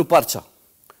 बन्नुपर्छ।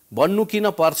 बन्नु किन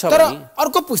पर्छ तर भने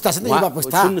अर्को पुस्ता छ नि, युवा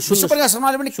पुस्ता विश्वप्रकाश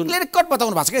शर्माले पनि क्लियर कट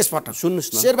बताउनु भएको छ क्या यसपटक।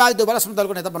 सुन्नुहोस् न, शेरबहादुर देउवालाई संसद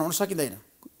दलको नेता बनाउन सकिँदैन।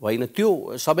 होइन,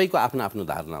 त्यो सबैको आफ्नो आफ्नो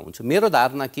धारणा हुन्छ। मेरो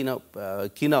धारणा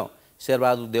किन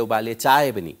शेरबहादुर देउवाले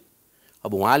चाहे पनि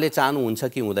अब उहाँले चाहनुहुन्छ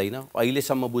कि हुँदैन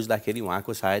अहिलेसम्म बुझ्दाखेरि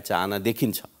उहाँको सायद चाहना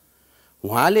देखिन्छ।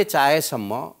 उहाँले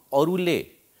चाहेसम्म अरूले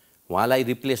उहाँलाई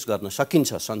रिप्लेस गर्न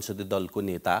सकिन्छ संसदीय दलको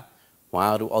नेता।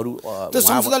 उहाँहरू अरू त्यो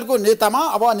संसदीय दलको नेतामा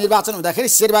अब निर्वाचन हुँदाखेरि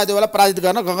शेरबहादुर देउवालाई पराजित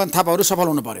गर्न गगन थापाहरू सफल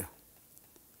हुनु पर्यो।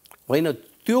 होइन,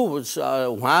 त्यो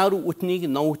उहाँहरू उठ्ने कि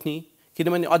नउठ्ने,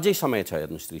 किनभने अझै समय छ।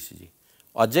 हेर्नुहोस् ऋषिजी,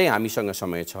 अझै हामीसँग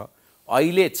समय छ।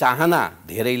 अहिले चाहना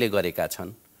धेरैले गरेका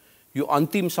छन्। यो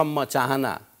अन्तिमसम्म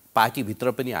चाहना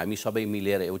पार्टीभित्र पनि हामी सबै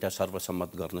मिलेर एउटा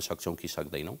सर्वसम्मत गर्न सक्छौँ कि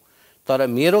सक्दैनौँ। तर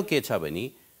मेरो के छ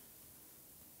भने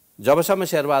जबसम्म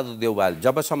शेरबहादुर देउवा,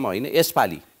 जबसम्म होइन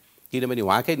यसपालि, किनभने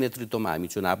उहाँकै नेतृत्वमा हामी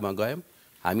चुनावमा गयौँ,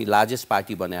 हामी लार्जेस्ट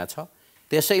पार्टी बनाएको छ।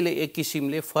 त्यसैले एक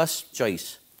किसिमले फर्स्ट चोइस,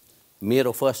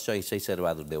 मेरो फर्स्ट चोइस चाहिँ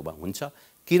शेरबहादुर देउवा हुन्छ।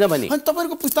 किनभने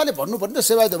तपाईँहरूको पुस्ताले भन्नुपर्ने त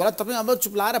शेरबहादुर देउवालाई तपाईँ अब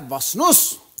चुप लाएर बस्नुहोस्,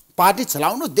 पार्टी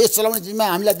चलाउनु, देश चलाउने जिम्मा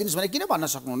हामीलाई दिनुहोस् भने किन भन्न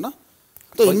सक्नुहुन्न?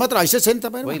 त्यो हिम्मत र हैसियत छैन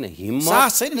तपाईँ? होइन, हिम्मत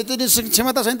साहस छैन, नेतृत्व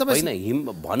क्षमता छैन तपाईँ? होइन,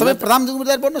 तपाईँ प्रधानमन्त्री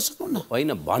उम्मेदवार बन्न सक्नुहुन्न?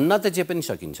 होइन, भन्न त जे पनि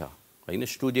सकिन्छ। होइन,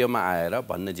 स्टुडियोमा आएर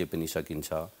भन्न जे पनि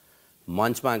सकिन्छ,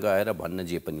 मञ्चमा गएर भन्न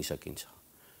जे पनि सकिन्छ।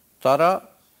 तर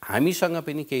हामीसँग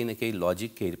पनि केही न केही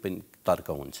लजिक, केही पनि तर्क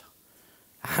हुन्छ।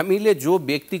 हामीले जो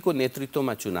व्यक्तिको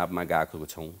नेतृत्वमा चुनावमा गएको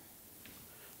छौँ,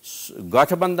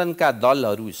 गठबन्धनका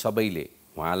दलहरू सबैले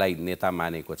उहाँलाई नेता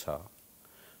मानेको छ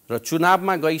र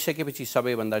चुनावमा गइसकेपछि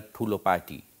सबैभन्दा ठुलो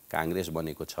पार्टी काङ्ग्रेस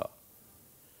बनेको छ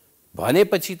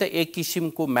भनेपछि त एक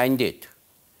किसिमको म्यान्डेट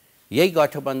यही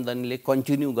गठबन्धनले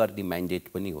कन्टिन्यू गर्ने म्यान्डेट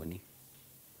पनि हो नि।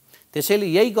 त्यसैले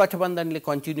यही गठबन्धनले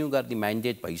कन्टिन्यू गर्ने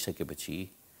म्यान्डेट भइसकेपछि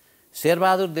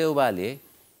शेरबहादुर देउवाले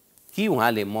कि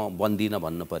उहाँले म बन्दिनँ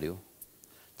भन्नु पर्यो।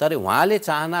 तर उहाँले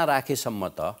चाहना राखेसम्म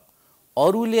त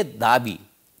अरूले दाबी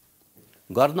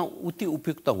गर्न उति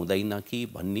उपयुक्त हुँदैन कि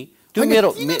भन्ने त्यो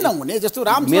मेरो नहुने जस्तो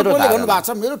रामचन्द्रले भन्नुभएको छ।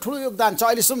 मेरो ठुलो योगदान छ,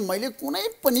 अहिलेसम्म मैले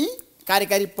कुनै पनि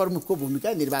कार्यकारी प्रमुखको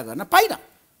भूमिका निर्वाह गर्न पाइनँ।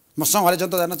 म सँगले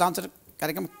जनता जान्न चाहन्छ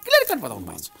कार्यक्रम क्लियर कट बताउनु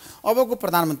भएको छ। अबको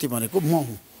प्रधानमन्त्री भनेको म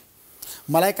हुँ,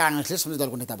 मलाई काङ्ग्रेसले संसदीय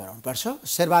दलको नेता बनाउनुपर्छ,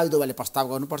 शेरबहादुर देउवाले प्रस्ताव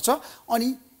गर्नुपर्छ, अनि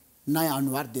नयाँ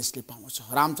अनुहार देशले पाउँछ।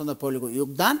 रामचन्द्र पौडेलको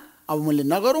योगदान अब मैले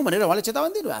नगरौँ भनेर उहाँले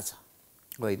चेतावनी दिनुभएको छ।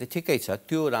 होइन, ठिकै छ,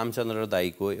 त्यो रामचन्द्र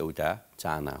दाईको एउटा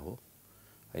चाहना हो।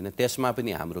 होइन, त्यसमा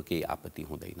पनि हाम्रो केही आपत्ति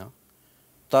हुँदैन।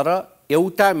 तर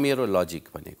एउटा मेरो लजिक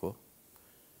भनेको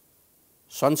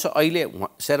अहिले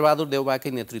शेरबहादुर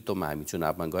देउवाकै नेतृत्वमा हामी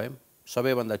चुनावमा गयौँ,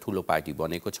 सबैभन्दा ठुलो पार्टी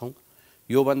बनेको छौँ।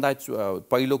 योभन्दा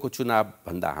पहिलोको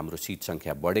चुनावभन्दा हाम्रो सिट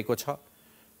सङ्ख्या बढेको छ।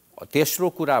 तेस्रो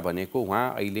कुरा भनेको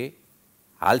उहाँ अहिले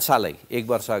हालसालै 1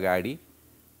 वर्ष अगाडि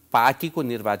पार्टीको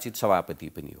निर्वाचित सभापति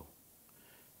पनि हो।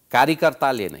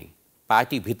 कार्यकर्ताले नै,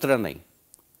 पार्टीभित्र नै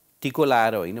टिको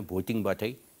लाएर होइन,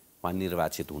 भोटिङबाटै उहाँ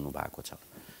निर्वाचित हुनुभएको छ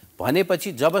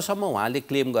भनेपछि जबसम्म उहाँले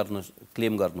क्लेम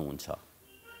गर्नुहुन्छ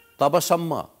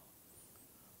तबसम्म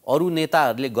अरू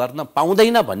नेताहरूले गर्न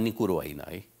पाउँदैन भन्ने कुरो होइन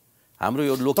है। हाम्रो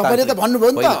यो लोकतन्त्र त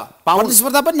भन्नुभयो नि त,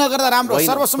 प्रतिस्पर्धा पनि नगर्दा राम्रो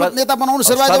सर्वसम्मत नेता बनाउनु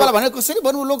शेरबहादुर देउवालाई भनेर कसरी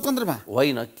भन्नु लोकतन्त्रमा?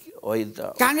 होइन,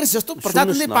 काङ्ग्रेस जस्तो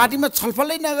प्रजातन्त्री पार्टीमा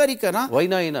छलफलै नगरिकन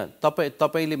होइन,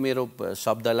 तपाईँले मेरो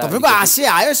शब्दलाई तपाईँको आशय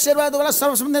आयो शेरबहादुर देउवालाई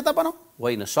सर्वसम्मत नेता बनाऊ?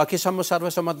 होइन, सकेसम्म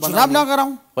सर्वसम्मत चुनाव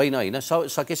नगराउँ? होइन,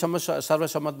 सकेसम्म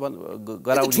सर्वसम्मत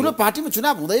गराउँ। ठुलो पार्टीमा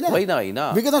चुनाव हुँदैन? होइन,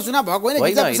 विगतमा चुनाव भएको होइन?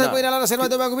 गिरिजा कोइराला र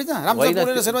शेरबहादुर देउवाको बिचमा, रामचन्द्र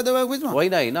पौडेल र शेरबहादुर देउवाको बिचमा,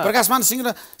 होइन, प्रकाशमान सिंह र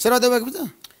शेरबहादुर देउवाको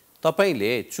बिचमा।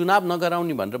 तपाईँले चुनाव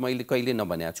नगराउने भनेर मैले कहिले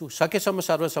नभनेको छु। सकेसम्म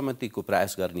सर्वसम्मतिको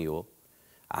प्रयास गर्ने हो।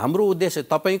 हाम्रो उद्देश्य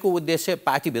तपाईको उद्देश्य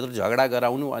पार्टीभित्र झगडा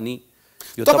गराउनु अनि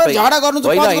यो तपाईं झगडा गर्नुहुन्छ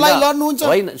पदको लागि लड्नुहुन्छ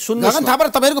होइन सुन्नुहोस् गगन थापा र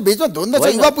तपाईहरुको बीचमा द्वन्द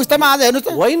छ युवा पुस्तामा आज हेर्नुस्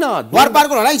त होइन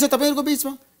वारपारको लडाई छ तपाईहरुको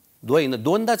बीचमा होइन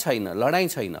द्वन्द छैन लडाई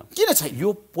छैन किन छैन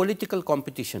यो पोलिटिकल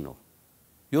कम्पिटिसन हो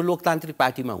यो लोकतान्त्रिक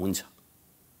पार्टीमा हुन्छ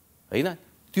हैन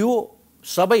त्यो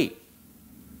सबै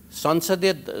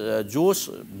संसदीय जोश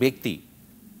व्यक्ति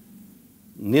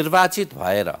निर्वाचित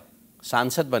भएर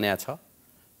सांसद बन्या छ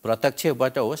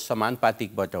प्रत्यक्षबाट होस्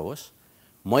समानुपातिकबाट होस्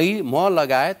म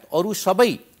लगायत अरु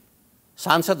सबै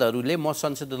सांसदहरूले म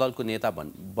संसदीय दलको नेता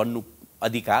बन्नु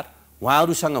अधिकार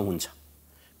उहाँहरूसँग हुन्छ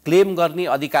क्लेम गर्ने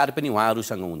अधिकार पनि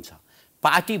उहाँहरूसँग हुन्छ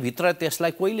पार्टीभित्र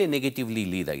त्यसलाई कहिले नेगेटिभली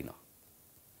लिँदैन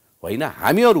होइन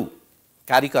हामीहरू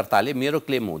कार्यकर्ताले मेरो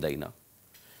क्लेम हुँदैन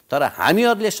तर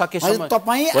हामीहरूले सकेसम्म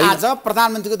तपाई आज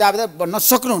प्रधानमन्त्रीको दावेदार बन्न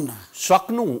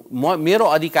सक्नु मेरो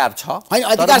अधिकार छ हैन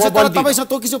अधिकार छ तर तपाईसँग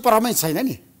त्यो किसिमको परफर्मेन्स छैन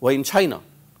नि होइन छैन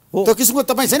हो त्यो किसिमको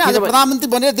तपाई छैन आज प्रधानमन्त्री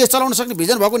बनेर देश चलाउन सक्ने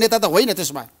भिजन भएको नेता त होइन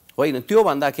त्यसमा होइन त्यो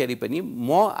भन्दाखेरि पनि म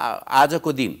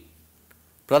आजको दिन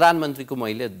प्रधानमन्त्रीको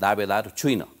मैले दावेदार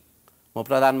छुइन म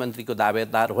प्रधानमन्त्रीको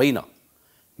दावेदार होइन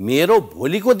मेरो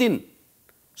भोलिको दिन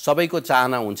सबैको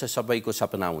चाहना हुन्छ सबैको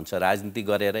सपना हुन्छ राजनीति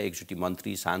गरेर एकचोटी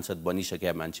मन्त्री सांसद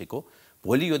बनिसकेका मान्छेको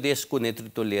भोलि यो देशको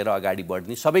नेतृत्व लिएर अगाडि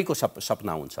बढ्ने सबैको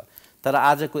सपना हुन्छ तर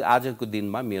आजको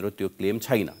दिनमा मेरो त्यो क्लेम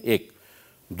छैन एक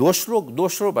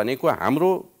दोस्रो भनेको हाम्रो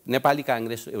नेपाली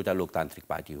कांग्रेस एउटा लोकतान्त्रिक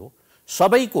पार्टी हो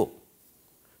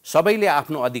सबैले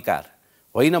आफ्नो अधिकार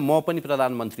होइन म पनि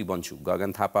प्रधानमन्त्री बन्छु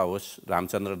गगन थापा होस्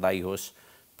रामचन्द्र दाई होस्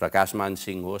प्रकाशमान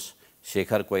सिंह होस्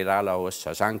शेखर कोइराला होस्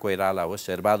शशाङ्क कोइराला होस्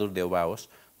शेरबहादुर देउवा होस्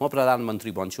म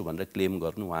प्रधानमन्त्री बन्छु भनेर क्लेम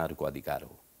गर्नु उहाँहरूको अधिकार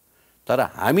हो तर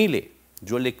हामीले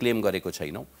जसले क्लेम गरेको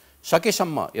छैनौं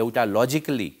सकेसम्म एउटा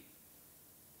लजिकली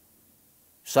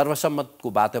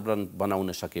सर्वसम्मतको वातावरण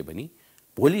बनाउन सके भने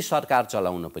भोलि सरकार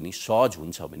चलाउन पनि सहज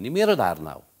हुन्छ भन्ने मेरो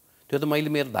धारणा हो त्यो त मैले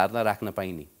मेरो धारणा राख्न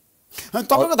पाइनी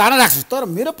तपाईको धारणा राख्छु तर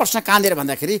मेरो प्रश्न कहाँनिर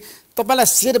भन्दाखेरि तपाईलाई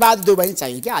शेरबहादुर देउवा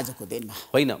चाहियो कि आजको दिनमा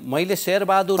होइन मैले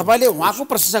शेरबहादुर तपाईले उहाँको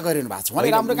प्रशंसा गरिनु भएको छ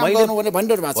उहाँले राम्रो काम गर्नु भने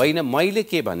भनिरहनु भएको छ होइन मैले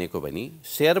के भनेको भने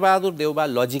शेरबहादुर देउवा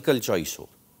लजिकल चोइस हो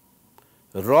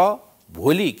र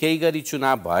भोलि केही गरी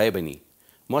चुनाव भयो भने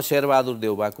म शेरबहादुर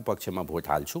देउवाको पक्षमा भोट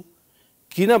हाल्छु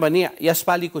किनभने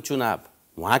यसपालिको चुनाव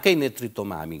उहाँकै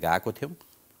नेतृत्वमा हामी गएको थियौं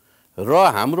र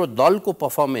हाम्रो दलको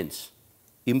परफर्मेन्स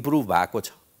इम्प्रुभ भएको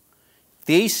छ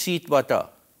 23 सीटबाट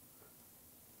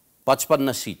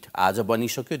 55 सीट आज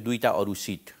बनिसक्यो दुईटा अरु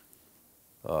सीट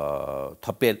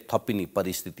थपिने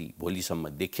परिस्थिति भोलिसम्म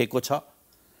देखिएको छ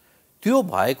त्यो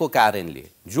भएको कारणले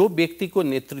जो व्यक्तिको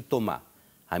नेतृत्वमा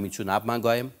हामी चुनावमा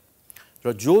गयौं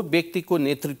र जो व्यक्तिको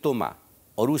नेतृत्वमा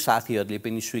अरु साथीहरूले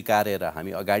पनि स्वीकारेर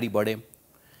हामी अगाडि बढ्यौं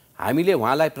हामीले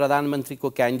उहाँलाई प्रधानमन्त्रीको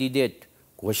क्यान्डिडेट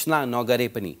घोषणा नगरे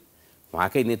पनि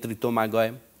उहाँकै नेतृत्वमा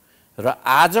गयौं र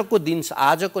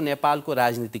आजको नेपालको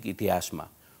राजनीतिक इतिहासमा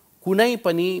कुनै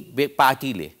पनि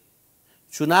पार्टीले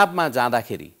चुनावमा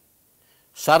जाँदाखेरि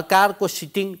सरकारको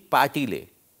सिटिङ पार्टीले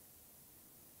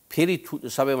फेरि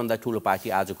सबैभन्दा ठूलो पार्टी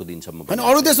आजको दिनसम्म हैन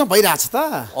अरु देशमा भइराछ त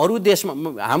अरु देशमा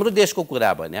हाम्रो देशको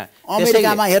कुरा भन्या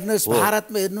अमेरिकामा हेर्नुस्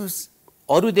भारतमा हेर्नुस्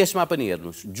अरु देशमा पनि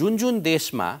हेर्नुस् जुन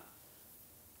देशमा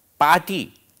पार्टी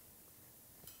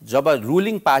जब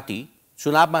रुलिङ पार्टी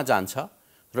चुनावमा जान्छ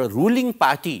र रुलिङ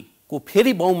पार्टी को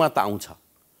फेरि बहुमत आउँछ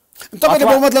तपाईले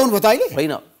बहुमत ल्याउनु भयो त अहिले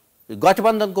हैन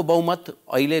गठबन्धनको बहुमत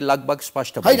अहिले लगभग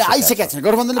स्पष्ट हैन आइसकेको छैन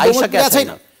गठबन्धनले बहुमत ल्याएको छैन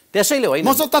त्यसैले होइन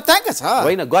मसो तथ्याङ्क छ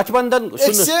होइन गठबन्धन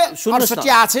सुन्नुस्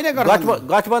न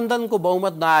गठबन्धनको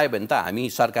बहुमत नआयो भने त हामी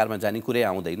सरकारमा जाने कुरै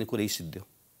आउँदैन कुरै सिद्ध्यो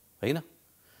हैन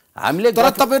हामीले तर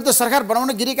तपाईहरु त सरकार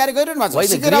बनाउन गृह कार्य गरिरहनु भएको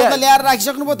छ सिधै राउत ल्याएर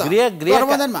राखिसक्नु भयो त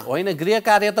गठबन्धनमा होइन गृह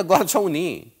कार्य त गर्छौं नि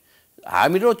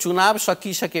हाम्रो चुनाव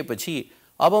सकिसकेपछि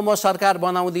अब म सरकार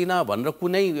बनाउँदिन भनेर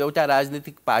कुनै एउटा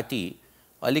राजनीतिक पार्टी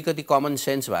अलिकति कमन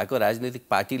सेन्स भएको राजनीतिक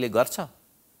पार्टीले गर्छ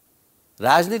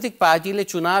राजनीतिक पार्टीले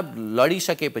चुनाव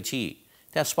लडिसकेपछि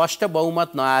त्यहाँ स्पष्ट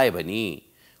बहुमत नआए भने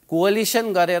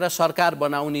कोअलिसन गरेर सरकार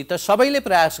बनाउने त सबैले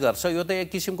प्रयास गर्छ यो त एक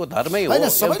किसिमको धर्मै हो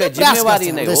एउटा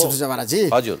जिम्मेवारी नै हो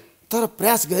हजुर तर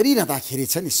प्रयास गरिरहँदाखेरि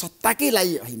छ नि सत्ताकै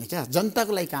लागि हैन क्या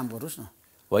जनताको लागि काम गरोस् न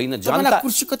होइन जनता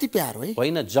कुर्सी कति प्यारो है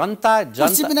होइन जनता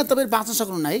कुर्सी बिना तपाई बाँच्न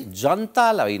सक्नुहुन्न है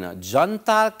जनतालाई होइन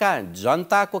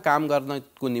जनताको काम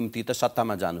गर्नको निम्ति त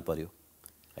सत्तामा जानु पर्यो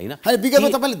हैन हैन विगतमा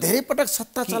तपाईले धेरै पटक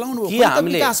सत्ता चलाउनु भयो खै त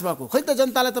विकास भएको खै त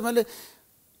जनताले तपाईले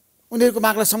उनीहरुको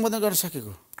मागलाई सम्बोधन गर्न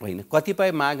सकेको होइन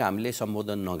कतिपय माग हामीले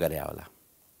सम्बोधन नगरे होला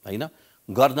हैन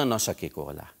गर्न नसकेको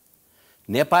होला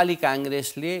नेपाली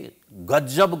कांग्रेसले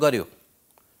गजब गर्यो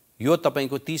यो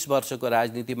तपाईको 30 वर्षको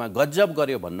राजनीतिमा गजब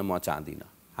गर्यो भन्न म चाहदिन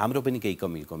हाम्रो पनि केही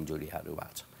कमी कमजोरीहरु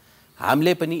भएको छ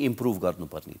हामीले पनि इम्प्रुभ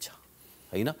गर्नुपर्ने छ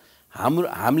हैन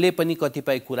हामीले पनि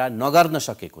कतिपय कुरा नगर्न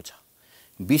सकेको छ।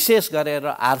 विशेष गरेर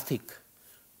आर्थिक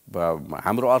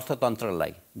हाम्रो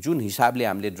अर्थतन्त्रलाई जुन हिसाबले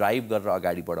हामीले ड्राइभ गरेर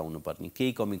अगाडि बढाउनु पर्ने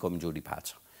केही कमी कमजोरी भएको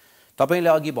छ। तपाईले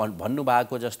अघि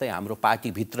भन्नुभएको जस्तै हाम्रो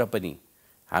पार्टीभित्र पनि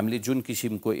हामीले जुन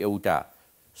किसिमको एउटा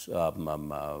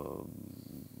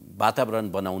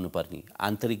वातावरण बनाउनु पर्ने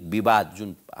आन्तरिक विवाद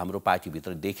जुन हाम्रो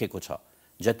पार्टीभित्र देखेको छ,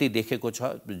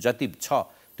 जति छ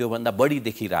त्योभन्दा बढी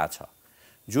देखिरहेछ।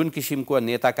 जुन किसिमको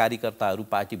नेता कार्यकर्ताहरू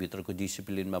पार्टीभित्रको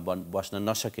डिसिप्लिनमा बस्न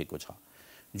नसकेको छ,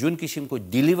 जुन किसिमको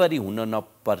डिलिभरी हुन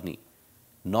नपर्ने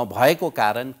नभएको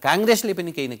कारण कांग्रेसले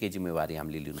पनि केही न केही जिम्मेवारी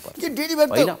हामीले लिनुपर्छ।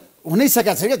 होइन हुनै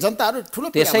सकेको छ के जनताहरू ठुलो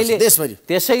देशभरि।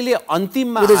 त्यसैले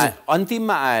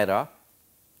अन्तिममा आएर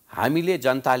हामीले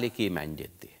जनताले के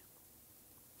म्यान्डेट दिए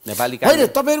नेपाली होइन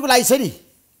तपाईहरुको लागि छ नि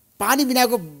पानी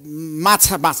बिनाको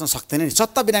माछा बाँच्न सक्दैन नि,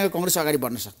 सत्ता बिनाको कांग्रेस अगाडि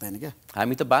बढ्न सक्दैन क्या।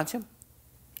 हामी त बाँच्यौं।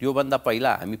 योभन्दा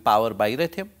पहिला हामी पावर बाहिर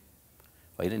थियौं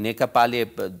होइन। नेकपाले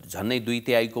झन्नै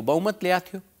 2/3 को बहुमत ल्याएको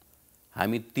थियो।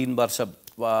 हामी 3 वर्ष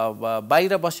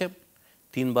बाहिर बस्यौं।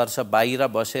 3 वर्ष बाहिर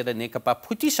बसेर नेकपा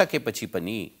फुटिसकेपछि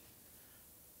पनि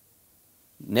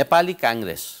नेपाली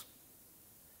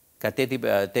कांग्रेसका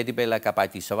त्यति बेलाका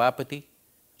पार्टी सभापति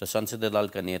र संसदीय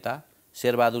दलका नेता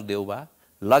शेरबहादुर देउबा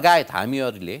लगायत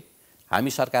हामीहरूले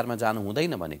हामी सरकारमा जानु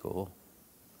हुँदैन भनेको हो।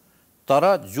 तर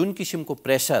जुन किसिमको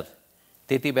प्रेसर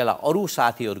त्यति बेला अरू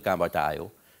साथीहरू कहाँबाट आयो,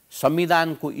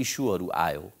 संविधानको इस्युहरू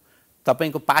आयो,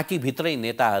 तपाईको पार्टीभित्रै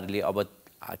नेताहरूले अब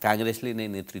कांग्रेसले नै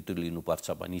नेतृत्व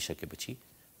लिनुपर्छ भनिसकेपछि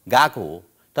गएको हो।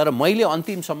 तर मैले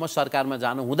अन्तिमसम्म सरकारमा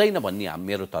जानु हुँदैन भन्ने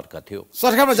मेरो तर्क थियो।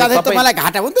 सरकारमा जाँदा तपाईलाई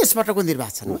घाटा हुन्छ त्यसपटकको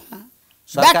निर्वाचनमा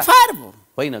ब्याकफायर भयो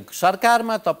होइन।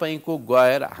 सरकारमा तपाईको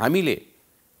गएर हामीले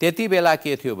त्यति बेला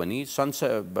के थियो भने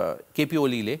केपी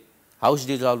ओलीले हाउस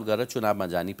डिजल्भ गरेर चुनावमा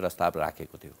जाने प्रस्ताव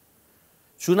राखेको थियो।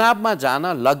 चुनावमा जान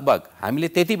लगभग हामीले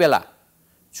त्यति बेला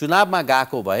चुनावमा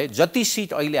गएको भए जति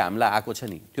सिट अहिले हामीलाई आएको छ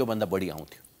नि त्योभन्दा बढी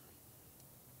आउँथ्यो।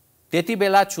 त्यति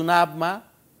बेला चुनावमा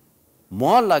म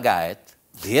लगायत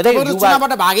धेरै युवा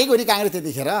चुनावबाट भागेको नि कांग्रेस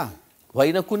त्यतिखेर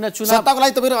होइन। कुन चुनाव सत्ताको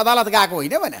लागि तपाईहरु अदालत गएको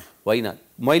होइन भने होइन।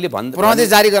 मैले प्रदेश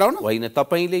जारी गराउनु होइन।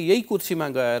 तपाईले यही कुर्सीमा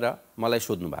गएर मलाई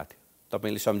सोध्नु भएको थियो।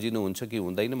 तपाईले सम्झिनुहुन्छ कि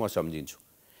हुँदैन म सम्झिन्छु।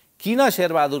 किन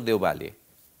शेरबहादुर देउबाले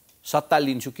सत्ता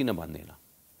लिन्छु किन भन्दैन,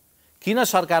 किन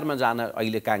सरकारमा जान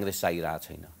अहिले कांग्रेस चाहिरहेको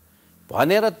छैन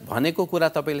भनेको कुरा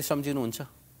तपाईले सम्झिनुहुन्छ?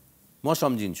 म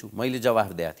सम्झिन्छु। मैले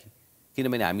जवाफ दिएको थिएँ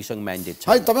किनभने हामीसँग म्यान्डेट छ।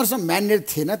 होइन तपाईहरुसँग म्यान्डेट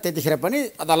थिएन त्यतिखेर पनि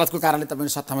अदालतको कारणले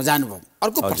तपाईहरु सत्तामा जानुभयो।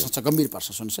 अर्को प्रश्न छ, गम्भीर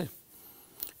प्रश्न सुन्नुस् है।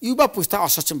 युवा पुस्ता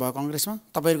असक्षम भयो कांग्रेसमा।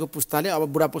 तपाईहरुको पुस्ताले अब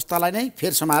बुढा पुस्तालाई नै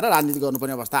फेर समाएर राजनीति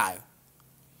गर्नुपर्ने अवस्था आयो।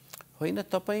 होइन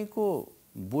तपाईको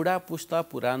बुढा पुस्ता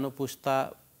पुरानो पुस्ता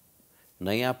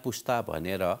नयाँ पुस्ता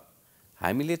भनेर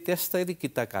हामीले त्यसरी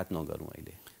किता काट नगरौँ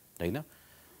अहिले होइन।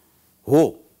 हो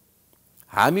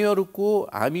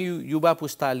हामी युवा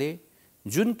पुस्ताले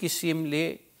जुन किसिमले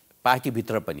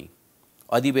पार्टीभित्र पनि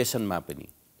अधिवेशनमा पनि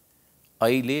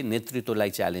अहिले नेतृत्वलाई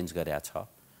च्यालेन्ज गरेका छ,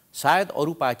 सायद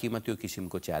अरू पार्टीमा त्यो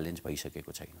किसिमको च्यालेन्ज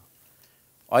भइसकेको छैन।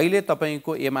 अहिले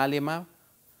तपाईको एमालेमा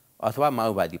अथवा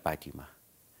माओवादी पार्टीमा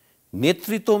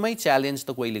नेतृत्वमै च्यालेन्ज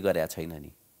त कोहीले गरेका छैन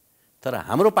नि। तर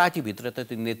हाम्रो पार्टीभित्र त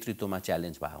त्यो नेतृत्वमा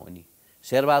च्यालेन्ज भयो हो नि।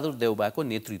 शेरबहादुर देउबाको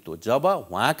नेतृत्व जब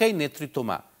उहाँकै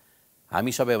नेतृत्वमा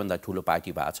हामी सबैभन्दा ठुलो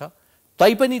पार्टी भएको छ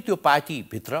तैपनि त्यो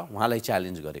पार्टीभित्र उहाँलाई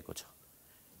च्यालेन्ज गरेको छ।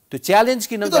 त्यो च्यालेन्ज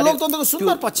किन गरे? लोकतन्त्रको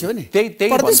सुन्दर पक्ष हो नि।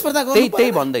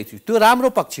 त्यही भन्दै छु। त्यो राम्रो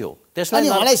पक्ष हो।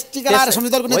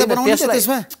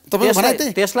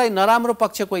 त्यसलाई नराम्रो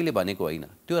पक्ष कोहीले भनेको होइन,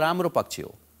 त्यो राम्रो पक्ष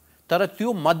हो। तर त्यो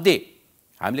मध्ये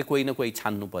हामीले कोही न कोही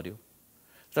छान्नु पर्यो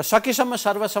र सकेसम्म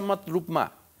सर्वसम्मत रूपमा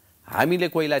हामीले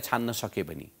कोहीलाई छान्न सके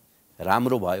पनि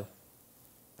राम्रो भयो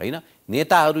होइन।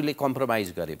 नेताहरूले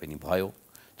कम्प्रोमाइज गरे पनि भयो।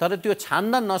 तर त्यो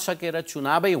छान्न नसकेर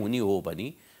चुनावै हुने हो भने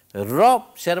र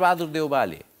शेरबहादुर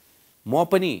देउबाले म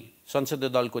पनि संसदीय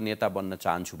दलको नेता बन्न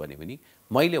चाहन्छु भने पनि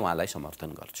मैले उहाँलाई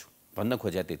समर्थन गर्छु भन्न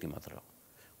खोजे त्यति मात्र हो।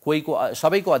 कोहीको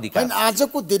सबैको अधिकार।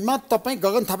 आजको दिनमा तपाईँ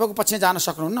गगन थापाको पक्षमा जान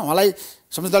सक्नुहुन्न? उहाँलाई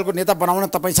संसदीय दलको नेता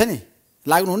बनाउन तपाईँ छ नि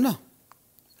लाग्नुहुन्न?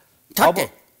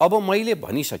 अब मैले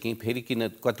भनिसकेँ, फेरि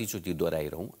किन कतिचोटि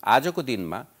दोहोऱ्याइरहँ। आजको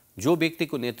दिनमा जो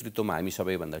व्यक्तिको नेतृत्वमा हामी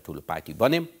सबैभन्दा ठुलो पार्टी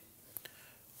बन्यौँ,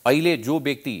 अहिले जो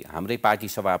व्यक्ति हाम्रै पार्टी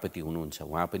सभापति हुनुहुन्छ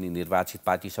उहाँ पनि निर्वाचित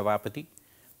पार्टी सभापति,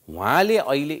 उहाँले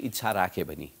अहिले इच्छा राखे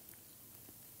भने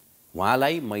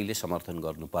उहाँलाई मैले समर्थन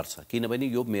गर्नुपर्छ किनभने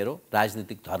यो मेरो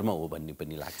राजनीतिक धर्म हो भन्ने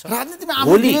पनि लाग्छ। राजनीतिमा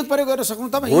आफू विवेक प्रयोग गर्न सक्नु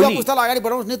तपाईँ युवा पुस्तालाई अगाडि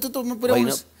बढाउनुस्, नेतृत्वमा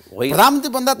पुर्याउनुस्। प्रधानमन्त्री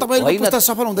बन्दा तपाईको पुस्ता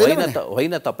सफल हुँदैन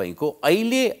होइन। तपाईको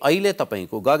अहिले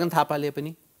तपाईको गगन थापाले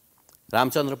पनि,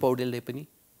 रामचन्द्र पौडेलले पनि,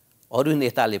 अरू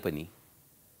नेताले पनि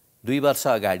 2 वर्ष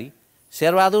अगाडि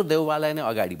शेरबहादुर देउबालाई नै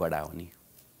अगाडि बढायो नि।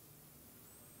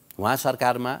 उहाँ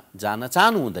सरकारमा जान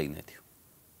चाहनु हुँदैन थियो।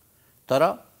 तर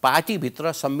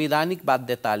पार्टीभित्र संवैधानिक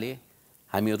बाध्यताले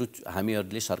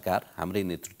हामीहरूले सरकार हाम्रै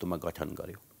नेतृत्वमा गठन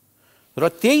गर्यो र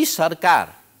त्यही सरकार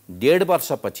 1.5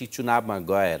 वर्षपछि चुनावमा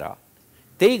गएर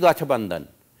त्यही गठबन्धन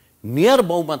नियर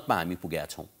बहुमतमा हामी पुगेका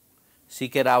छौँ।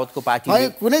 सीके रावतको पार्टी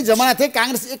कुनै जमाना थियो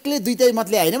कांग्रेस एक्लै 2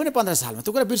 मतले आएन भने 15 सालमा,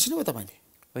 त्यो कुरा बिर्सिनु भयो तपाईले?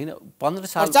 होइन, 15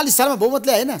 साल 40 सालमा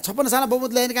बहुमतले आएन, 56 सालमा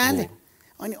बहुमतले आएन कहाँले?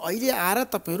 अनि अहिले आएर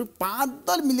तपाईहरु 5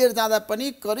 दल मिलेर जाँदा पनि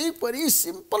करिब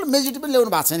सिम्पल मेजोरिटी पनि ल्याउनु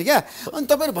भएको छैन क्या। अनि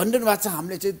तपाईहरु भनिरहनु भएको छ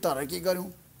हामीले चाहिँ तर के गर्यौं,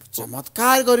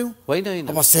 चमत्कार गर्यौं।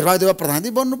 होइन, अब शेरबहादुर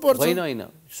प्रधानमन्त्री बन्नु पर्छ। होइन,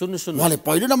 सुन्नु उहाँले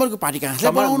पहिलो नम्बरको पार्टी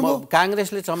कहाँले बनाउनु भयो?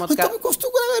 कांग्रेसले चमत्कार कस्तो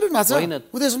कुरा गरिरहनु भएको छ? होइन,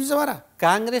 उदय सुन्छ बरा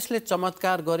कांग्रेसले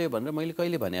चमत्कार गर्यो भनेर मैले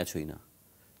कहिले भनेको छुइनँ।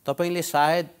 तपाईले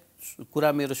सायद कुरा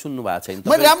मेरो सुन्नु भएको छैन।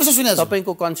 मैले राम्रोसँग सुनेको छु।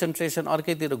 तपाईको कन्सन्ट्रेसन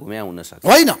अर्कैतिर घुम्या हुन सक्छ।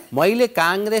 होइन, मैले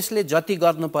कांग्रेसले जति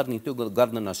गर्नुपर्ने त्यो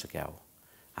गर्न नसक्या हो।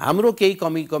 हाम्रो केही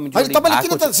कमी जोडी तपाईले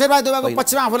किन त शेरबहादुरको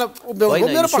पक्षमा आफूलाई उभ्याउनु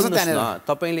मेरो प्रश्न त्यहाँनेर?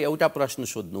 तपाईले एउटा प्रश्न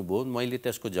सोध्नुभयो, मैले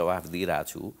त्यसको जवाफ दिइरहेको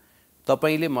छु।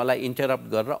 तपाईले मलाई इन्टरप्ट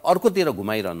गरेर अर्कोतिर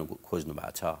घुमाइरहनु खोज्नु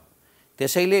भएको छ।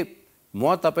 त्यसैले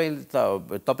म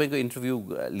तपाईको इन्टरभ्यु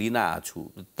लिन आएको छु,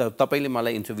 तपाईले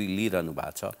मलाई इन्टरभ्यु लिइरहनु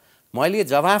भएको छ। मैले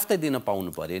जवाफ त दिन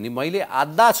पाउनु पर्यो नि। मैले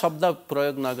आधा शब्द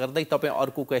प्रयोग नगर्दै तपाईँ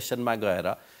अर्को क्वेसनमा गएर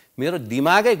मेरो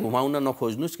दिमागै घुमाउन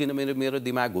नखोज्नुस्, किनभने मेरो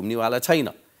दिमाग घुम्नेवाला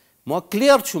छैन। म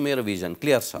क्लियर छु, मेरो भिजन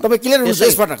क्लियर छ। तपाईँ क्लियर हुनुहुन्छ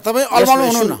यसपटक, तपाईँ अलमल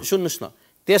हुनुहुन्न। सुन्नुस् न,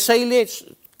 त्यसैले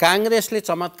कांग्रेसले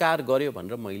चमत्कार गर्यो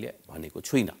भनेर मैले भनेको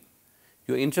छुइनँ।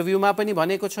 यो इन्टरभ्युमा पनि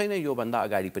भनेको छैन, यो भन्दा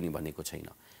अगाडि पनि भनेको छैन।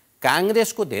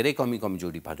 कांग्रेसको धेरै कमी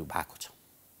कमजोरीहरू भएको छ,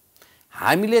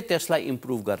 हामीले त्यसलाई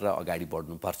इम्प्रुभ गरेर अगाडि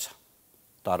बढ्नुपर्छ।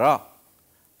 तर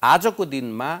आजको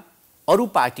दिनमा अरू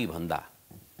पार्टी भन्दा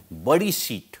बढी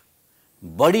सिट,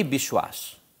 बढी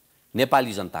विश्वास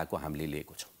नेपाली जनताको हामीले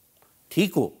लिएको छौँ।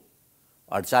 ठीक हो,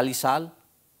 48 साल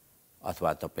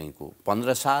अथवा तपाईको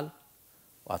 15 साल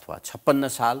अथवा 56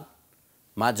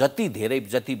 सालमा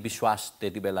जति विश्वास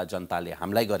त्यति बेला जनताले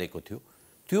हामीलाई गरेको थियो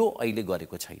त्यो अहिले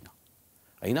गरेको छैन।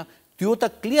 हैन, त्यो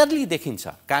त क्लियरली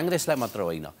देखिन्छ। कांग्रेसलाई मात्र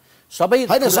होइन, सबै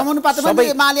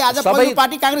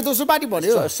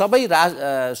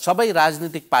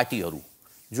राजनीतिक पार्टीहरू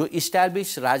जो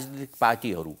इस्टाब्लिश राजनीतिक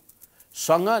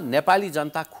पार्टीहरूसँग नेपाली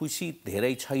जनता खुसी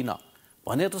धेरै छैन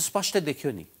भनेर स्पष्ट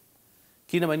देखियो नि।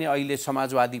 किनभने अहिले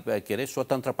समाजवादी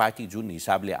स्वतन्त्र पार्टी जुन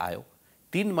हिसाबले आयो,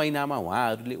 3 महिनामा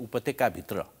उहाँहरूले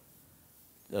उपत्यकाभित्र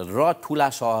र ठुला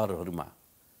सहरहरूमा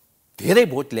धेरै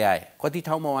भोट ल्याए। कति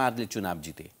ठाउँमा उहाँहरूले चुनाव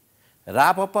जिते।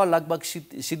 राप्रपा लगभग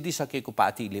सिद्धिसकेको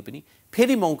पार्टीले पनि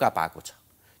फेरि मौका पाएको छ।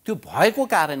 त्यो भएको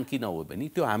कारण किन हो भने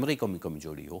त्यो हाम्रै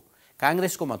कमजोरी हो,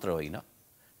 कांग्रेसको मात्र होइन।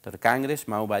 तर कांग्रेस,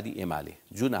 माओवादी, एमाले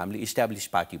जुन हामीले इस्टाब्लिश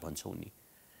पार्टी भन्छौँ नि,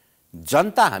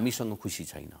 जनता हामीसँग खुसी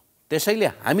छैन। त्यसैले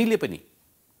हामीले पनि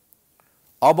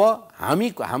अब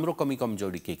हाम्रो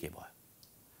कमजोरी के भयो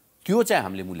त्यो चाहिँ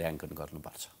हामीले मूल्याङ्कन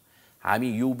गर्नुपर्छ। हामी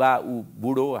युवा उ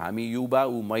बुढो, हामी युवा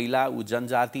उ महिला उ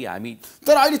जनजाति, हामी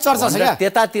तर अहिले चर्चा छ क्या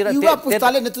त्यतातिर युवा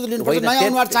पुस्ताले नेतृत्व लिनुपर्छ, नयाँ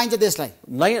अनुहार चाहिन्छ देशलाई।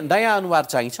 नयाँ अनुहार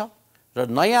चाहिन्छ र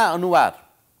नयाँ अनुहार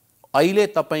अहिले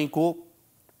तपाईको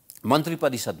मन्त्री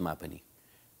परिषदमा पनि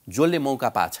जसले मौका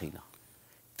पाएको छैन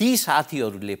ती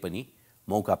साथीहरूले पनि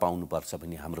मौका पाउनुपर्छ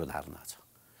भन्ने हाम्रो धारणा छ।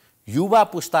 युवा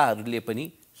पुस्ताहरूले पनि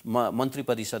मन्त्री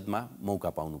परिषदमा मौका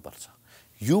पाउनुपर्छ।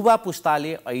 युवा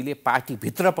पुस्ताले अहिले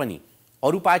पार्टीभित्र पनि,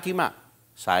 अरू पार्टीमा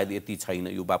सायद यति छैन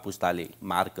युवा पुस्ताले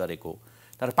मार्क गरेको,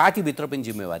 तर पार्टीभित्र पनि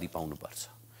जिम्मेवारी पाउनुपर्छ।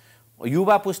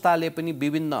 युवा पुस्ताले पनि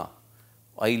विभिन्न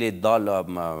अहिले दल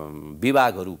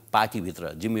विभागहरू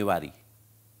पार्टीभित्र जिम्मेवारी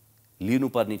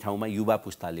लिनुपर्ने ठाउँमा युवा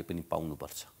पुस्ताले पनि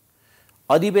पाउनुपर्छ।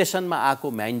 अधिवेशनमा आएको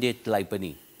म्यान्डेटलाई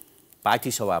पनि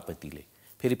पार्टी सभापतिले,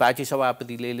 फेरि पार्टी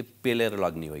सभापतिले पेलेर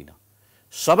लग्ने होइन,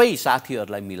 सबै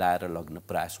साथीहरूलाई मिलाएर लग्न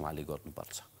प्रयास उहाँले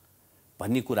गर्नुपर्छ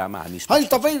भन्ने कुरामा हामी होइन।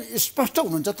 तपाईँ स्पष्ट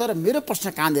हुनुहुन्छ, तर मेरो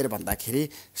प्रश्न कहाँ दिएर भन्दाखेरि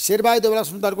शेरबहादुर देउवालाई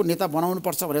सुन्दरको नेता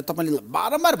बनाउनुपर्छ भनेर तपाईँले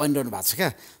बारम्बार भनिरहनु भएको छ क्या।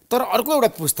 तर अर्को एउटा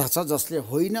पुस्ता छ जसले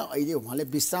होइन, अहिले उहाँले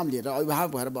विश्राम लिएर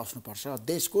अभिभावक भएर बस्नुपर्छ,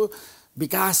 देशको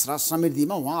विकास र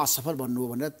समृद्धिमा उहाँ असफल बन्नुभयो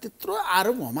भनेर त्यत्रो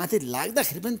आरोप उहाँमाथि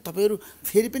लाग्दाखेरि पनि तपाईँहरू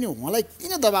फेरि पनि उहाँलाई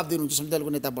किन दबाब दिनुहुन्छ संविधानको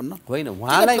नेता बन्न? होइन,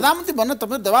 उहाँलाई प्रधानमन्त्री बन्न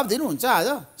तपाईँहरू दबाब दिनुहुन्छ आज?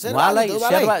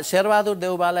 शेरबहादुर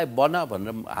देउवालाई बन्न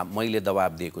भनेर मैले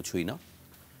दबाब दिएको छुइनँ।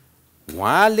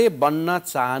 उहाँले बन्न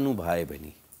चाहनु भयो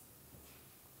भने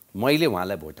मैले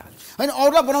उहाँलाई भोट हाल्छु। होइन,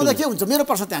 अरूलाई बनाउँदा के हुन्छ मेरो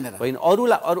प्रश्न त्यहाँनिर? होइन,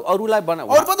 अरूलाई बना,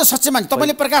 अरू पनि त सच्चै मान्छे।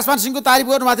 तपाईँले प्रकाश मान सिंहको तारिफ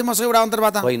गर्नुभएको थियो मसँग एउटा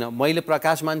अन्तर्वार्ता। होइन, मैले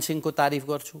प्रकाश मान सिंहको तारिफ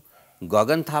गर्छु,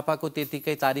 गगन थापाको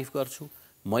त्यतिकै तारिफ गर्छु।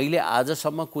 मैले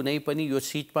आजसम्म कुनै पनि यो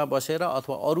सिटमा बसेर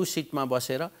अथवा अरू सिटमा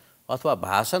बसेर अथवा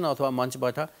भाषण अथवा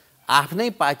मञ्चबाट आफ्नै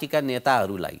पार्टीका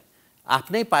नेताहरूलाई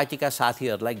आफ्नै पार्टीका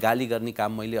साथीहरूलाई गाली गर्ने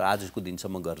काम मैले आजको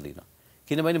दिनसम्म गर्दिनँ।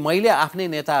 किनभने मैले आफ्नै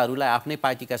नेताहरूलाई आफ्नै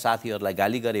पार्टीका साथीहरूलाई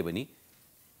गाली गरेँ भने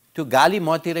त्यो गाली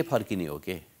मतिरै फर्किने हो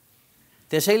के।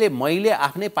 त्यसैले मैले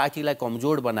आफ्नै पार्टीलाई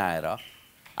कमजोर बनाएर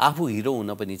आफू हिरो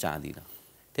हुन पनि चाहदिनँ।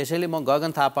 त्यसैले म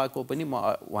गगन थापाको पनि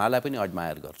उहाँलाई पनि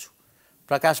एडमायर गर्छु।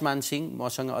 प्रकाश मान सिंह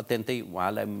मसँग अत्यन्तै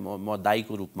उहाँलाई म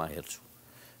दाइको रूपमा हेर्छु।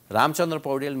 रामचन्द्र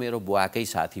पौडेल मेरो बुवाकै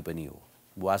साथी पनि हो,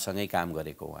 बुवासँगै काम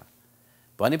गरेको उहाँ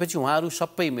भनेपछि उहाँहरू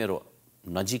सबै मेरो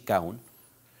नजिकका हुन्।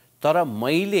 तर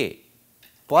मैले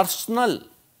पर्सनल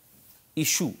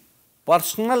इस्यु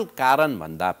पर्सनल कारण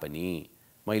भन्दा पनि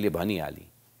मैले भनिहालेँ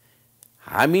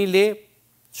हामीले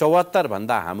 74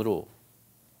 भन्दा हाम्रो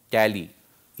ट्याली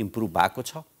इम्प्रुभ भएको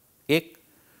छ। एक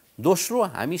दोस्रो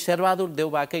हामी शेरबहादुर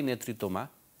देउवाकै नेतृत्वमा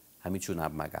हामी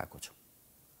चुनावमा गएको छौँ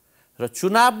र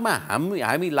चुनावमा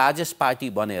हामी लार्जेस्ट पार्टी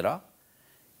बनेर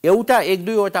एउटा एक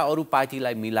दुईवटा अरू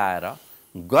पार्टीलाई मिलाएर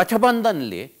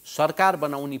गठबन्धनले सरकार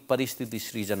बनाउने परिस्थिति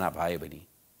सृजना भयो भने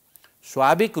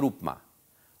स्वाभाविक रूपमा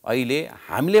अहिले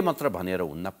हामीले मात्र भनेर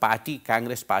हुन्न, पार्टी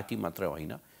कांग्रेस पार्टी मात्र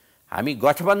होइन, हामी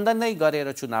गठबन्धन नै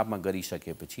गरेर चुनावमा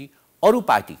गरिसकेपछि अरू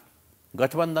पार्टी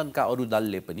गठबन्धनका अरू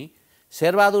दलले पनि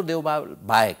शेरबहादुर देउवा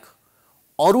बाहेक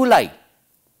अरूलाई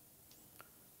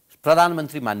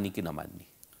प्रधानमन्त्री मान्ने कि नमान्ने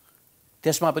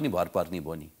त्यसमा पनि भर पर्ने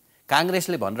भयो नि।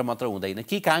 कांग्रेसले भनेर मात्र हुँदैन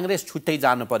कि कांग्रेस छुट्टै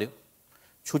जानु पर्यो,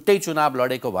 छुट्टै चुनाव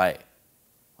लडेको भए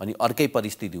अनि अर्कै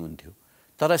परिस्थिति हुन्थ्यो।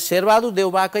 तर शेरबहादुर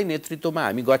देउवाकै नेतृत्वमा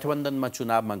हामी गठबन्धनमा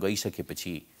चुनावमा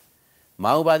गइसकेपछि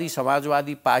माओवादी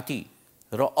समाजवादी पार्टी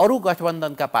र अरू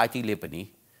गठबन्धनका पार्टीले पनि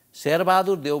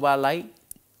शेरबहादुर देउवालाई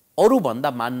अरूभन्दा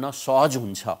मान्न सहज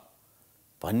हुन्छ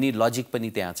भन्ने लजिक पनि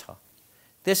त्यहाँ छ।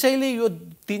 त्यसैले यो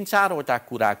 3-4 वटा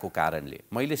कुराको कारणले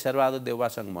मैले शेरबहादुर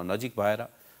देउवासँग म नजिक भएर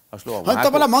असलो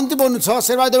तपाईलाई मन्त्री बन्नु छ,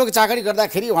 शेरबहादुर देउवाको चाकरी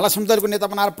गर्दाखेरि उहाँलाई संसदको नेता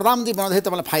बनाएर प्रधानमन्त्री बनाउँदाखेरि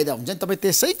तपाईलाई फाइदा हुन्छ नि। तपाईँ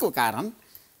त्यसैको कारण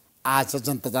आज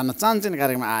जनता जान्न चाहन्छन्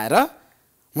कार्यक्रममा आएर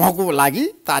उहाँको लागि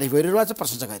तारिफ गरिरहेको छ,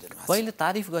 प्रशंसा गरिरहेको छ। पहिले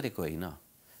तारिफ गरेको होइन,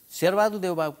 शेरबहादुर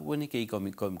देउवाको पनि केही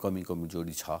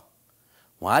कमजोरी छ।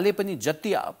 उहाँले पनि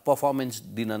जति पर्फर्मेन्स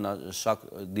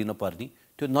दिन पर्ने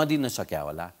त्यो नदिन सक्या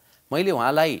होला। मैले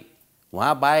उहाँलाई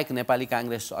उहाँ बाहेक नेपाली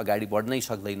कांग्रेस अगाडि बढ्नै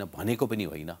सक्दैन भनेको पनि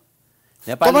होइन।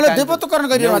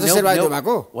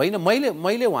 होइन,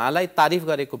 मैले उहाँलाई तारिफ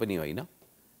गरेको पनि होइन।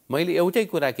 मैले एउटै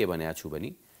कुरा के भनेको छु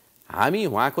भने हामी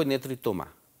उहाँको नेतृत्वमा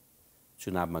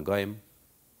चुनावमा गयौँ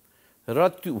र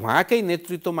उहाँकै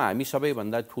नेतृत्वमा हामी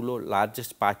सबैभन्दा ठुलो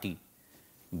लार्जेस्ट पार्टी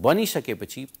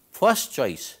बनिसकेपछि फर्स्ट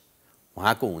चोइस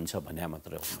उहाँको हुन्छ भन्ने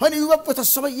मात्र हो। होइन, युवा पुस्ता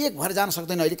सबै एक भएर जान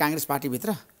सक्दैन अहिले कांग्रेस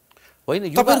पार्टीभित्र।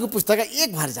 होइन, तपाईहरुको पुस्तकमा एक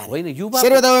भएर जाने होइन। युवा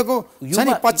शेरबहादुर देउवाको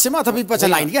छनि पक्षमा अथवा विपक्ष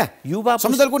लाइन क्या। युवा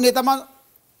संसदको नेतामा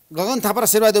गगन थापा र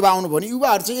शेरबहादुर देउवा आउनु भने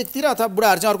युवाहरू चाहिँ एकतिर अथवा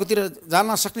बुढाहरू चाहिँ अर्कोतिर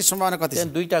जान सक्ने सम्भावना कति छ?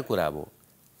 दुईटा कुरा हो,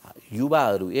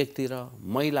 युवाहरू एकतिर,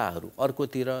 महिलाहरू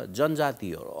अर्कोतिर,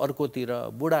 जनजातिहरू अर्कोतिर,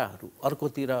 बुढाहरू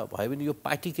अर्कोतिर भयो भने यो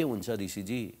पार्टी के हुन्छ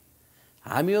ऋषिजी?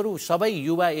 हामीहरू सबै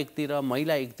युवा एकतिर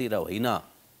महिला एकतिर होइन,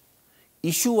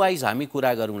 इस्यु वाइज हामी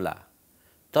कुरा गरौँला।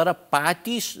 तर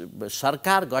पार्टी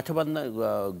सरकार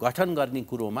गठन गर्ने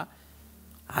कुरोमा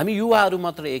हामी युवाहरू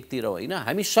मात्र एकतिर होइन,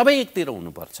 हामी सबै एकतिर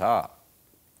हुनुपर्छ।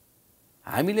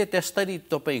 हामीले त्यसरी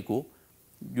तपाईको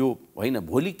यो होइन,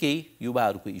 भोलि केही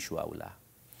युवाहरूको इस्यु आउला,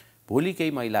 भोलि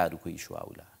केही महिलाहरूको इस्यु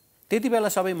आउला, त्यति बेला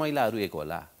सबै महिलाहरू एक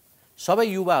होला, सबै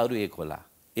युवाहरू एक होला।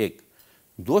 एक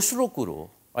दोस्रो कुरो,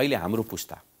 अहिले हाम्रो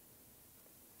पुस्ता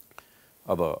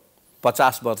अब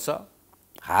 50 वर्ष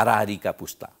हाराहारीका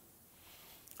पुस्ता,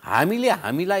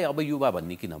 हामीलाई अब युवा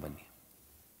भन्ने कि नभन्ने?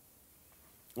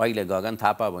 अहिले गगन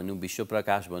थापा भनौँ,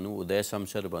 विश्वप्रकाश भनौँ, उदय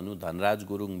शमशेर भनौँ, धनराज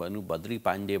गुरुङ भनौँ, बद्री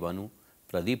पाण्डे भनौँ,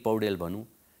 प्रदीप पौडेल भनौँ,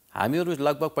 हामीहरू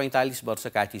लगभग 45 वर्ष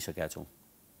काटिसकेका छौँ।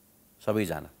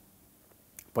 सबैजना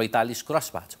 45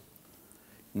 क्रस भएको छौँ।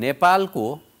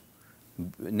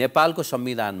 नेपालको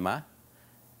संविधानमा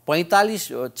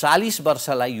 40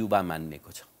 वर्षलाई युवा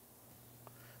मानिएको छ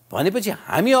भनेपछि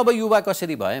हामी अब युवा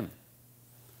कसरी भयौँ?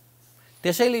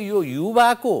 त्यसैले यो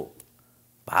युवाको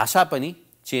भाषा पनि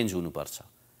चेन्ज हुनुपर्छ।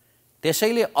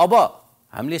 त्यसैले अब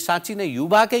हामीले साँच्चै नै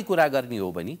युवाकै कुरा गर्ने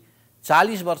हो भने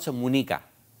 40 वर्ष मुनिका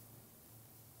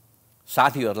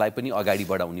साथीहरूलाई पनि अगाडि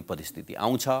बढाउने परिस्थिति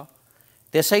आउँछ।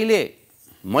 त्यसैले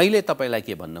मैले तपाईलाई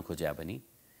के भन्न खोजेँ भने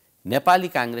नेपाली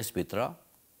कांग्रेसभित्र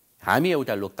हामी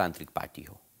एउटा लोकतान्त्रिक पार्टी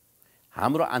हो,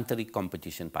 हाम्रो आन्तरिक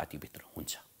कम्पिटिसन पार्टीभित्र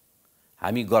हुन्छ,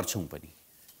 हामी गर्छौँ पनि,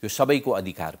 यो सबैको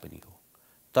अधिकार पनि हो।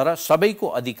 तर सबैको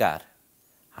अधिकार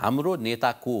हाम्रो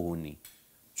नेता को हुने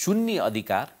चुन्ने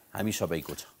अधिकार हामी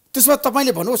सबैको छ। त्यसमा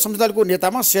तपाईले भन्नु संसदको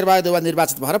नेतामा शेरबहादुर देउवा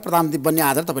निर्वाचित भएर प्रधानमन्त्री बन्ने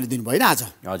आधार तपाईले दिनु भएन आज?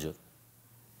 हजुर।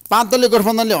 5 दलीय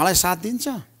गठबन्धनले उहाँलाई साथ दिन्छ,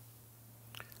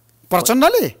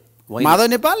 प्रचण्डले माधव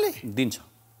नेपालले दिन्छ।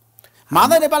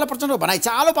 माधव नेपालले प्रचण्डको भनाइ छ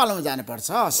आलो पालोमा जानुपर्छ,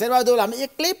 शेरबहादुर देउवालाई हामी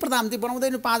एक्लै प्रधानमन्त्री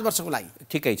बनाउँदैनौँ 5 वर्षको लागि।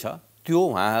 ठिकै छ, त्यो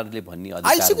उहाँहरूले भन्ने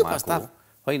अधिकार प्रस्ताव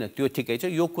होइन, त्यो ठिकै छ।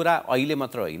 यो कुरा अहिले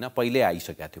मात्र होइन, पहिल्यै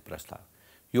आइसकेको थियो प्रस्ताव,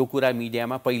 यो कुरा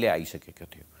मिडियामा पहिल्यै आइसकेको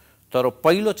थियो। तर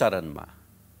पहिलो चरणमा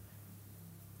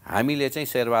हामीले चाहिँ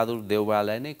शेरबहादुर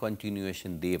देउवालाई नै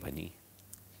कन्टिन्युएसन दिए भने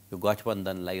यो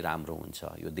गठबन्धनलाई राम्रो हुन्छ,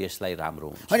 यो देशलाई राम्रो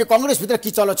हुन्छ। होइन, कङ्ग्रेसभित्र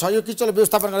किचलो छ, यो किचलो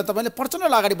व्यवस्थापन गरेर तपाईँले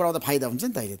प्रचण्डलाई अगाडि बढाउँदा फाइदा हुन्छ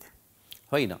नि त अहिले त।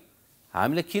 होइन,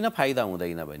 हामीले किन फाइदा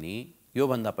हुँदैन भने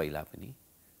योभन्दा पहिला पनि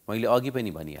मैले अघि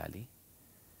पनि भनिहालेँ,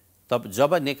 तब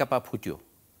जब नेकपा फुट्यो,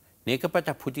 नेकपा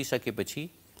फुटिसकेपछि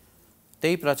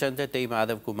त्यही प्रचण्ड, त्यही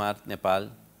माधव कुमार नेपाल,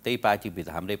 त्यही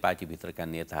पार्टीभित्र हाम्रै पार्टीभित्रका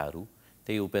नेताहरू,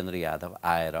 त्यही उपेन्द्र यादव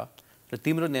आएर र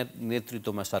तिम्रो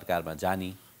नेतृत्वमा सरकारमा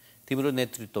जाने, तिम्रो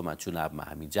नेतृत्वमा चुनावमा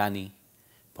हामी जाने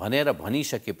भनेर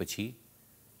भनिसकेपछि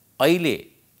अहिले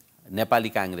नेपाली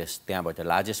काङ्ग्रेस त्यहाँबाट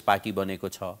लार्जेस्ट पार्टी बनेको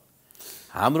छ।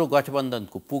 हाम्रो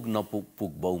गठबन्धनको पुग नपुग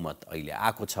बहुमत अहिले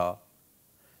आएको छ।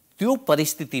 त्यो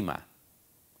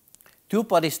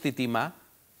परिस्थितिमा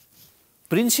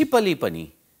प्रिन्सिपली पनि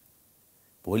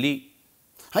भोलि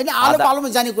होइन आलो पालोमा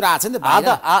जाने कुरा आएको छ नि त।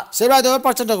 शेरबहादुर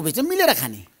प्रचण्डको बिचमा मिलेर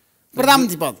खाने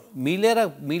प्रधानमन्त्री पद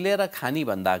मिलेर खाने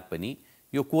भन्दा पनि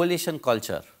यो कोअलिसन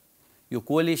कल्चर, यो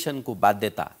कोअलिसनको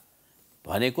बाध्यता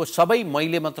भनेको सबै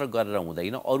मैले मात्र गरेर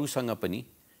हुँदैन, अरूसँग पनि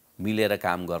मिलेर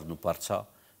काम गर्नुपर्छ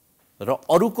र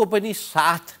अरूको पनि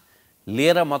साथ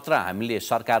लिएर मात्र हामीले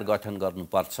सरकार गठन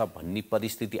गर्नुपर्छ भन्ने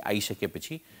परिस्थिति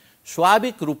आइसकेपछि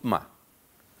स्वाभाविक रूपमा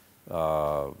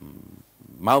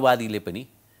माओवादीले पनि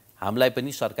हामीलाई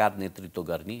पनि सरकार नेतृत्व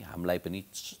गर्ने, हामीलाई पनि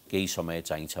केही समय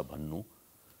चाहिन्छ भन्नु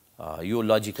यो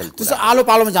लजिकल कुरा। त्यसो आलो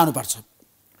पालोमा जानुपर्छ,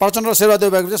 प्रचण्ड र शेरबहादुर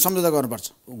देउवाको सम्झौता गर्नुपर्छ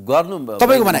गर्नु।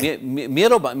 तपाईको भनाइ?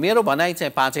 मेरो भनाइ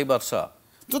चाहिँ 5 वर्ष।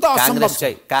 त्यो त असम्भव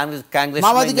छ। काङ्ग्रेस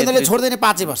माओवादी केन्द्रले छोड्दैन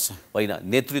 5 वर्ष। होइन,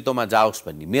 नेतृत्वमा जाओस्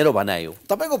भन्ने मेरो भनाइ हो।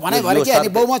 तपाईको भनाइ भरे के अनि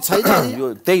बहुमत छैन, यो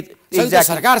त्यही एक्ज्याक्ट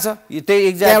सरकार छ, त्यही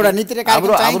एक्ज्याक्ट एउटा नीति र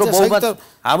कार्यक्रम चाहिन्छ,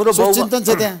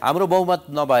 हाम्रो बहुमत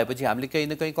नभएपछि हामीले केही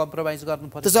न केही कम्प्रोमाइज गर्नु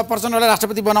पर्छ। त्यसो प्रचण्डलाई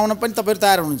राष्ट्रपति बनाउन पनि तपाईहरु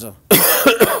तयार हुनुहुन्छ?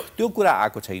 त्यो कुरा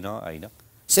आएको छैन। होइन,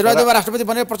 शेरबहादुर राष्ट्रपति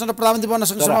बनेर प्रचण्ड प्रधानमन्त्री बन्न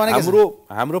सक्छ सम्भावना के छ?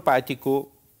 हाम्रो पार्टीको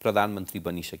प्रधानमन्त्री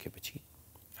बनिसकेपछि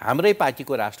हाम्रै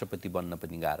पार्टीको राष्ट्रपति बन्न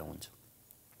पनि गाह्रो हुन्छ।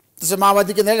 त्यसो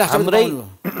माओवादी केन्द्रले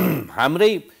राष्ट्रपति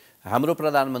हाम्रो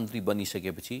प्रधानमन्त्री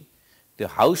बनिसकेपछि त्यो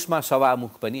हाउसमा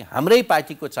सभामुख पनि हाम्रै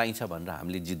पार्टीको चाहिन्छ भनेर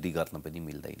हामीले जिद्दी गर्न पनि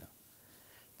मिल्दैन।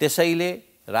 त्यसैले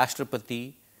राष्ट्रपति,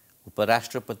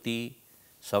 उपराष्ट्रपति,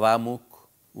 सभामुख,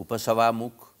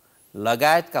 उपसभामुख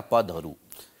लगायतका पदहरू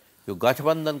यो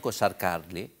गठबन्धनको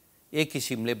सरकारले एक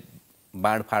किसिमले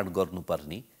बाँडफाँड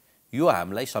गर्नुपर्ने यो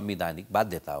हामीलाई संवैधानिक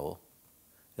बाध्यता हो।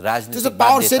 राजनीतिक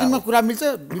पावर सेयरिङमा कुरा मिल्छ,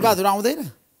 विवादहरू आउँदैन?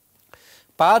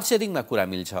 पावर सेयरिङमा कुरा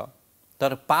मिल्छ,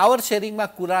 तर पावर सेयरिङमा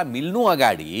कुरा मिल्नु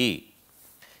अगाडि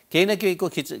केही न केहीको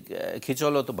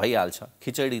खिचौलो त भइहाल्छ,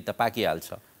 खिचडी त पाकिहाल्छ।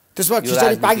 त्यसमा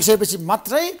खिचडी पाकिसकेपछि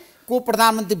मात्रै को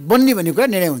प्रधानमन्त्री बन्ने भन्ने कुरा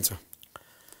निर्णय हुन्छ,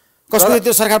 कसको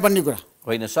त्यो सरकार बन्ने कुरा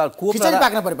होइन सर। को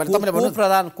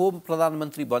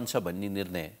प्रधानमन्त्री बन्छ भन्ने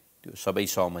निर्णय त्यो सबै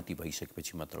सहमति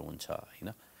भइसकेपछि मात्र हुन्छ। होइन,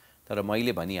 तर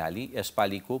मैले भनिहालेँ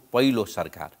यसपालिको पहिलो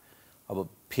सरकार अब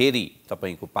फेरि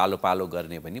तपाईँको पालो पालो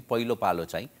गर्ने भने पहिलो पालो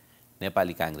चाहिँ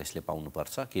नेपाली काङ्ग्रेसले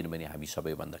पाउनुपर्छ, किनभने हामी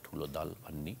सबैभन्दा ठुलो दल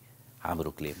भन्ने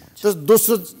हाम्रो क्लेम हुन्छ।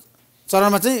 दोस्रो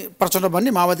चरणमा चाहिँ प्रचण्ड बन्ने,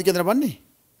 माओवादी केन्द्र बन्ने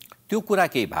त्यो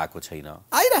कुरा केही भएको छैन।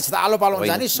 आइरहेको छ त आलो पालोमा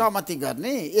जाने, सहमति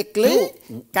गर्ने, एक्लै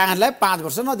काङ्ग्रेसलाई 5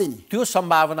 वर्ष नदिने, त्यो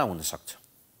सम्भावना हुनसक्छ।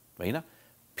 होइन,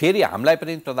 फेरि हामीलाई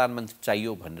पनि प्रधानमन्त्री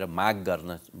चाहियो भनेर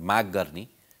माग गर्ने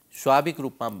स्वाभाविक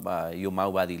रूपमा यो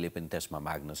माओवादीले पनि त्यसमा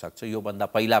माग्न सक्छ। योभन्दा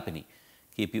पहिला पनि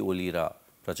केपी ओली र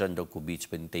प्रचण्डको बिच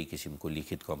पनि त्यही किसिमको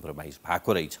लिखित कम्प्रोमाइज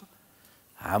भएको रहेछ।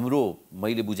 हाम्रो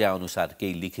मैले बुझाएअनुसार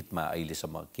केही लिखितमा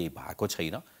अहिलेसम्म केही भएको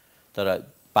छैन, तर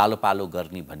पालो पालो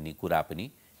गर्ने भन्ने कुरा पनि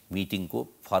मिटिङको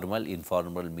फर्मल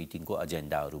इन्फर्मल मिटिङको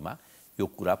एजेन्डाहरूमा यो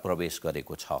कुरा प्रवेश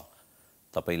गरेको छ।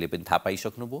 तपाईँले पनि थाहा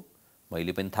पाइसक्नुभयो,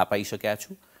 मैले पनि थाहा पाइसकेका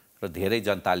छु र धेरै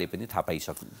जनताले पनि थाहा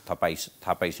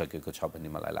पाइसकेको छ भन्ने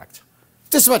मलाई लाग्छ।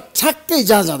 त्यसमा ठ्याक्कै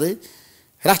जाँदै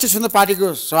राष्ट्रिय स्वतन्त्र पार्टीको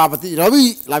सभापति रवि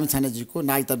लामिछानेजीको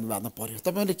नागरिकता विवादमा पर्यो।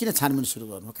 तपाईँले किन छानबिन सुरु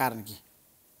गर्नु? कारण के?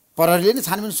 प्रहरीले नै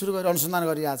छानबिन सुरु गरेर अनुसन्धान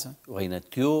गरिरहेको छ? होइन,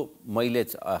 त्यो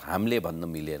हामीले भन्न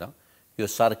मिलेन। यो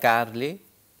सरकारले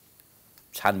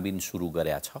छानबिन सुरु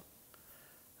गरेछ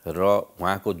र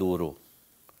उहाँको दोहोरो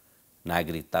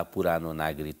नागरिकता, पुरानो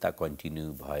नागरिकता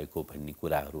कन्टिन्यू भएको भन्ने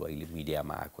कुराहरू अहिले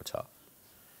मिडियामा आएको छ।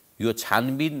 यो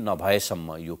छानबिन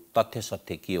नभएसम्म, यो तथ्य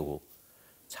सत्य के हो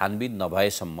छानबिन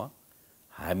नभएसम्म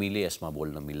हामीले यसमा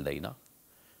बोल्न मिल्दैन।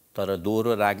 तर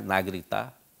दोहोरो नागरिकता,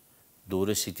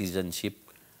 दोहोरो सिटिजनसिप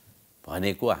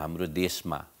भनेको हाम्रो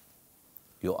देशमा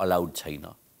यो अलाउड छैन।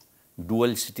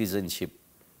 डुअल सिटिजनशिप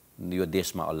यो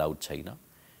देशमा अलाउड छैन।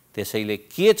 त्यसैले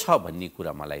के छ भन्ने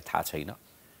कुरा मलाई थाहा छैन,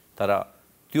 तर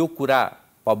त्यो कुरा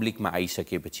पब्लिकमा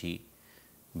आइसकेपछि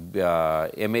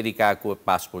अमेरिकाको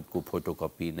पासपोर्टको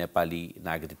फोटोकपी, नेपाली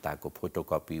नागरिकताको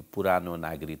फोटोकपी, पुरानो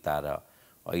नागरिकता र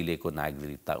अहिलेको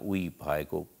नागरिकता उही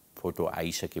भएको फोटो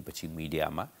आइसकेपछि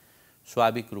मिडियामा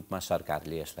स्वाभाविक रूपमा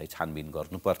सरकारले यसलाई छानबिन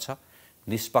गर्नुपर्छ,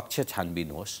 निष्पक्ष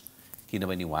छानबिन होस्।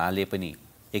 किनभने उहाँले पनि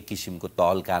एक किसिमको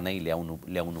तहल्का नै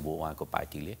ल्याउनु भयो उहाँको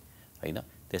पार्टीले, हैन?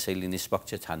 त्यसैले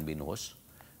निष्पक्ष छानबिन होस्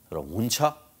र हुन्छ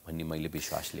भन्ने मैले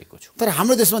विश्वास लिएको छु। तर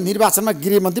हाम्रो देशमा निर्वाचनमा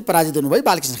गृहमन्त्री पराजित हुनुभयो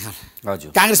बालकृष्ण खाल।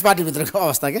 हजुर, कांग्रेस पार्टीभित्रको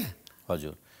अवस्था के?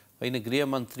 हजुर, होइन,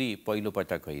 गृहमन्त्री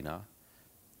पहिलोपटक होइन,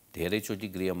 धेरैचोटि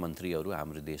गृहमन्त्रीहरू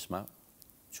हाम्रो देशमा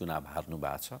चुनाव हार्नु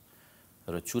भएको छ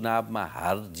र चुनावमा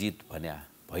हार जित भन्या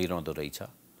भइरहँदो रहेछ,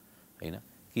 हैन?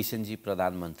 किशनजी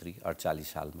प्रधानमन्त्री 48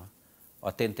 सालमा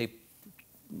अत्यन्तै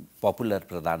पपुलर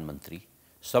प्रधानमन्त्री,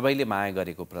 सबैले माया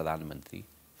गरेको प्रधानमन्त्री,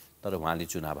 तर उहाँले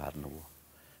चुनाव हार्नुभयो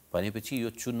भनेपछि यो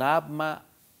चुनावमा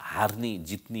हार्ने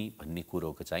जित्ने भन्ने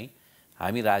कुरोको चाहिँ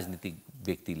हामी राजनीतिक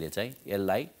व्यक्तिले चाहिँ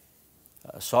यसलाई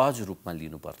सहज रूपमा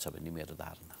लिनुपर्छ भन्ने मेरो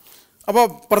धारणा। अब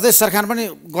प्रदेश सरकार पनि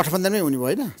गठबन्धनमै हुने भयो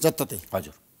हैन? जत्ततै।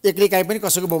 हजुर, एक्लै काहीँ पनि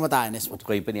कसैको बहुमत आएन यसमा।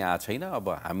 कोही पनि आएको छैन। अब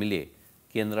हामीले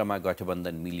केन्द्रमा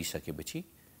गठबन्धन मिलिसकेपछि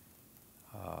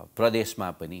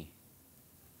प्रदेशमा पनि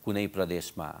कुनै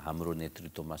प्रदेशमा हाम्रो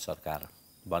नेतृत्वमा सरकार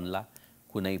बन्ला,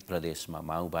 कुनै प्रदेशमा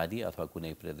माओवादी अथवा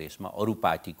कुनै प्रदेशमा अरू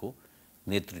पार्टीको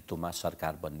नेतृत्वमा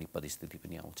सरकार बन्ने परिस्थिति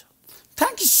पनि आउँछ।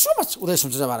 थ्याङ्क यू सो मच उदय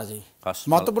सुनचराजी।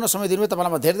 महत्त्वपूर्ण समय दिनुभयो,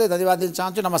 तपाईँलाई म धेरै धन्यवाद दिन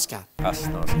चाहन्छु। नमस्कार। हस्,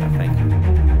 नमस्कार, thank you.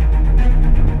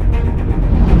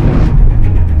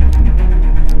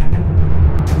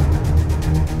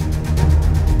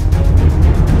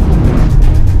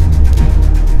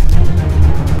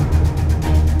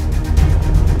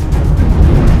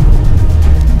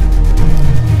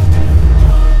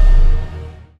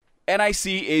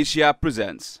 NIC Asia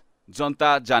presents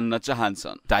Janata Janna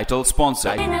Chahanchhan. Title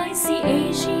sponsored. NIC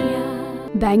Asia.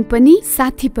 Bank पनि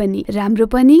साथी पनि राम्रो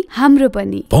पनि हाम्रो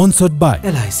पनि. Sponsored by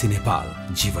LIC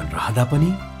Nepal. जीवन रहँदा पनि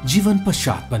जीवन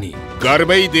पश्चात पनि.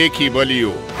 गर्वैदेखि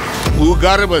बलियो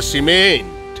भूगर्भ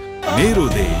सिमेन्ट. मेरो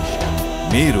देश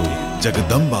मेरो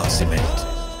जगदम्बा सिमेन्ट.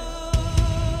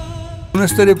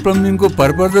 गुणस्तरीय प्लम्बिङको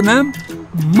भरपर्दो नाम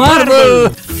मार्बल.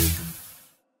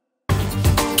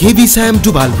 केबी सैम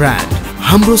डुबाल ब्रान्ड,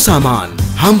 हाम्रो सामान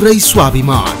हाम्रै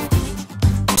स्वाभिमान.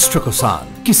 स्ट्रको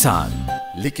सान किसान.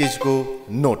 लिकेजको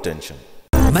नो टेन्सन.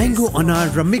 म्याङ्गो अनार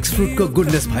र मिक्स फ्रुटको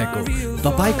गुडनेस भएको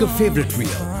तपाईको फेभरेट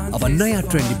रियल अब नयाँ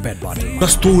ट्रेन्डी पेट बोटल.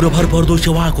 कस्तो र भरपर्दो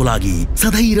सेवाको लागि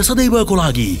सधैँ र सदैवको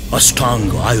लागि अष्टाङ्ग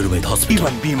आयुर्वेद हस्पिटल.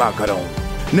 जीवन बिमा गरौँ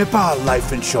नेपाल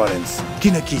लाइफ इन्स्योरेन्स,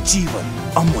 किनकि जीवन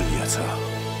अमूल्य छ.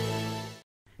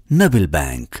 नबिल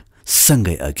ब्याङ्क,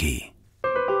 सँगै अघि.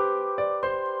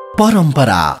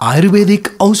 परम्परा आयुर्वेदिक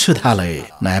औषधालय,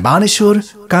 नयाँ बानेश्वर,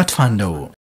 काठमाडौँ.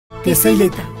 त्यसैले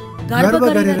त गर्व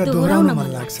गरेर दोहोऱ्याउन मन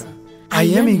लाग्छ.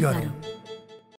 आइएमई गरौँ.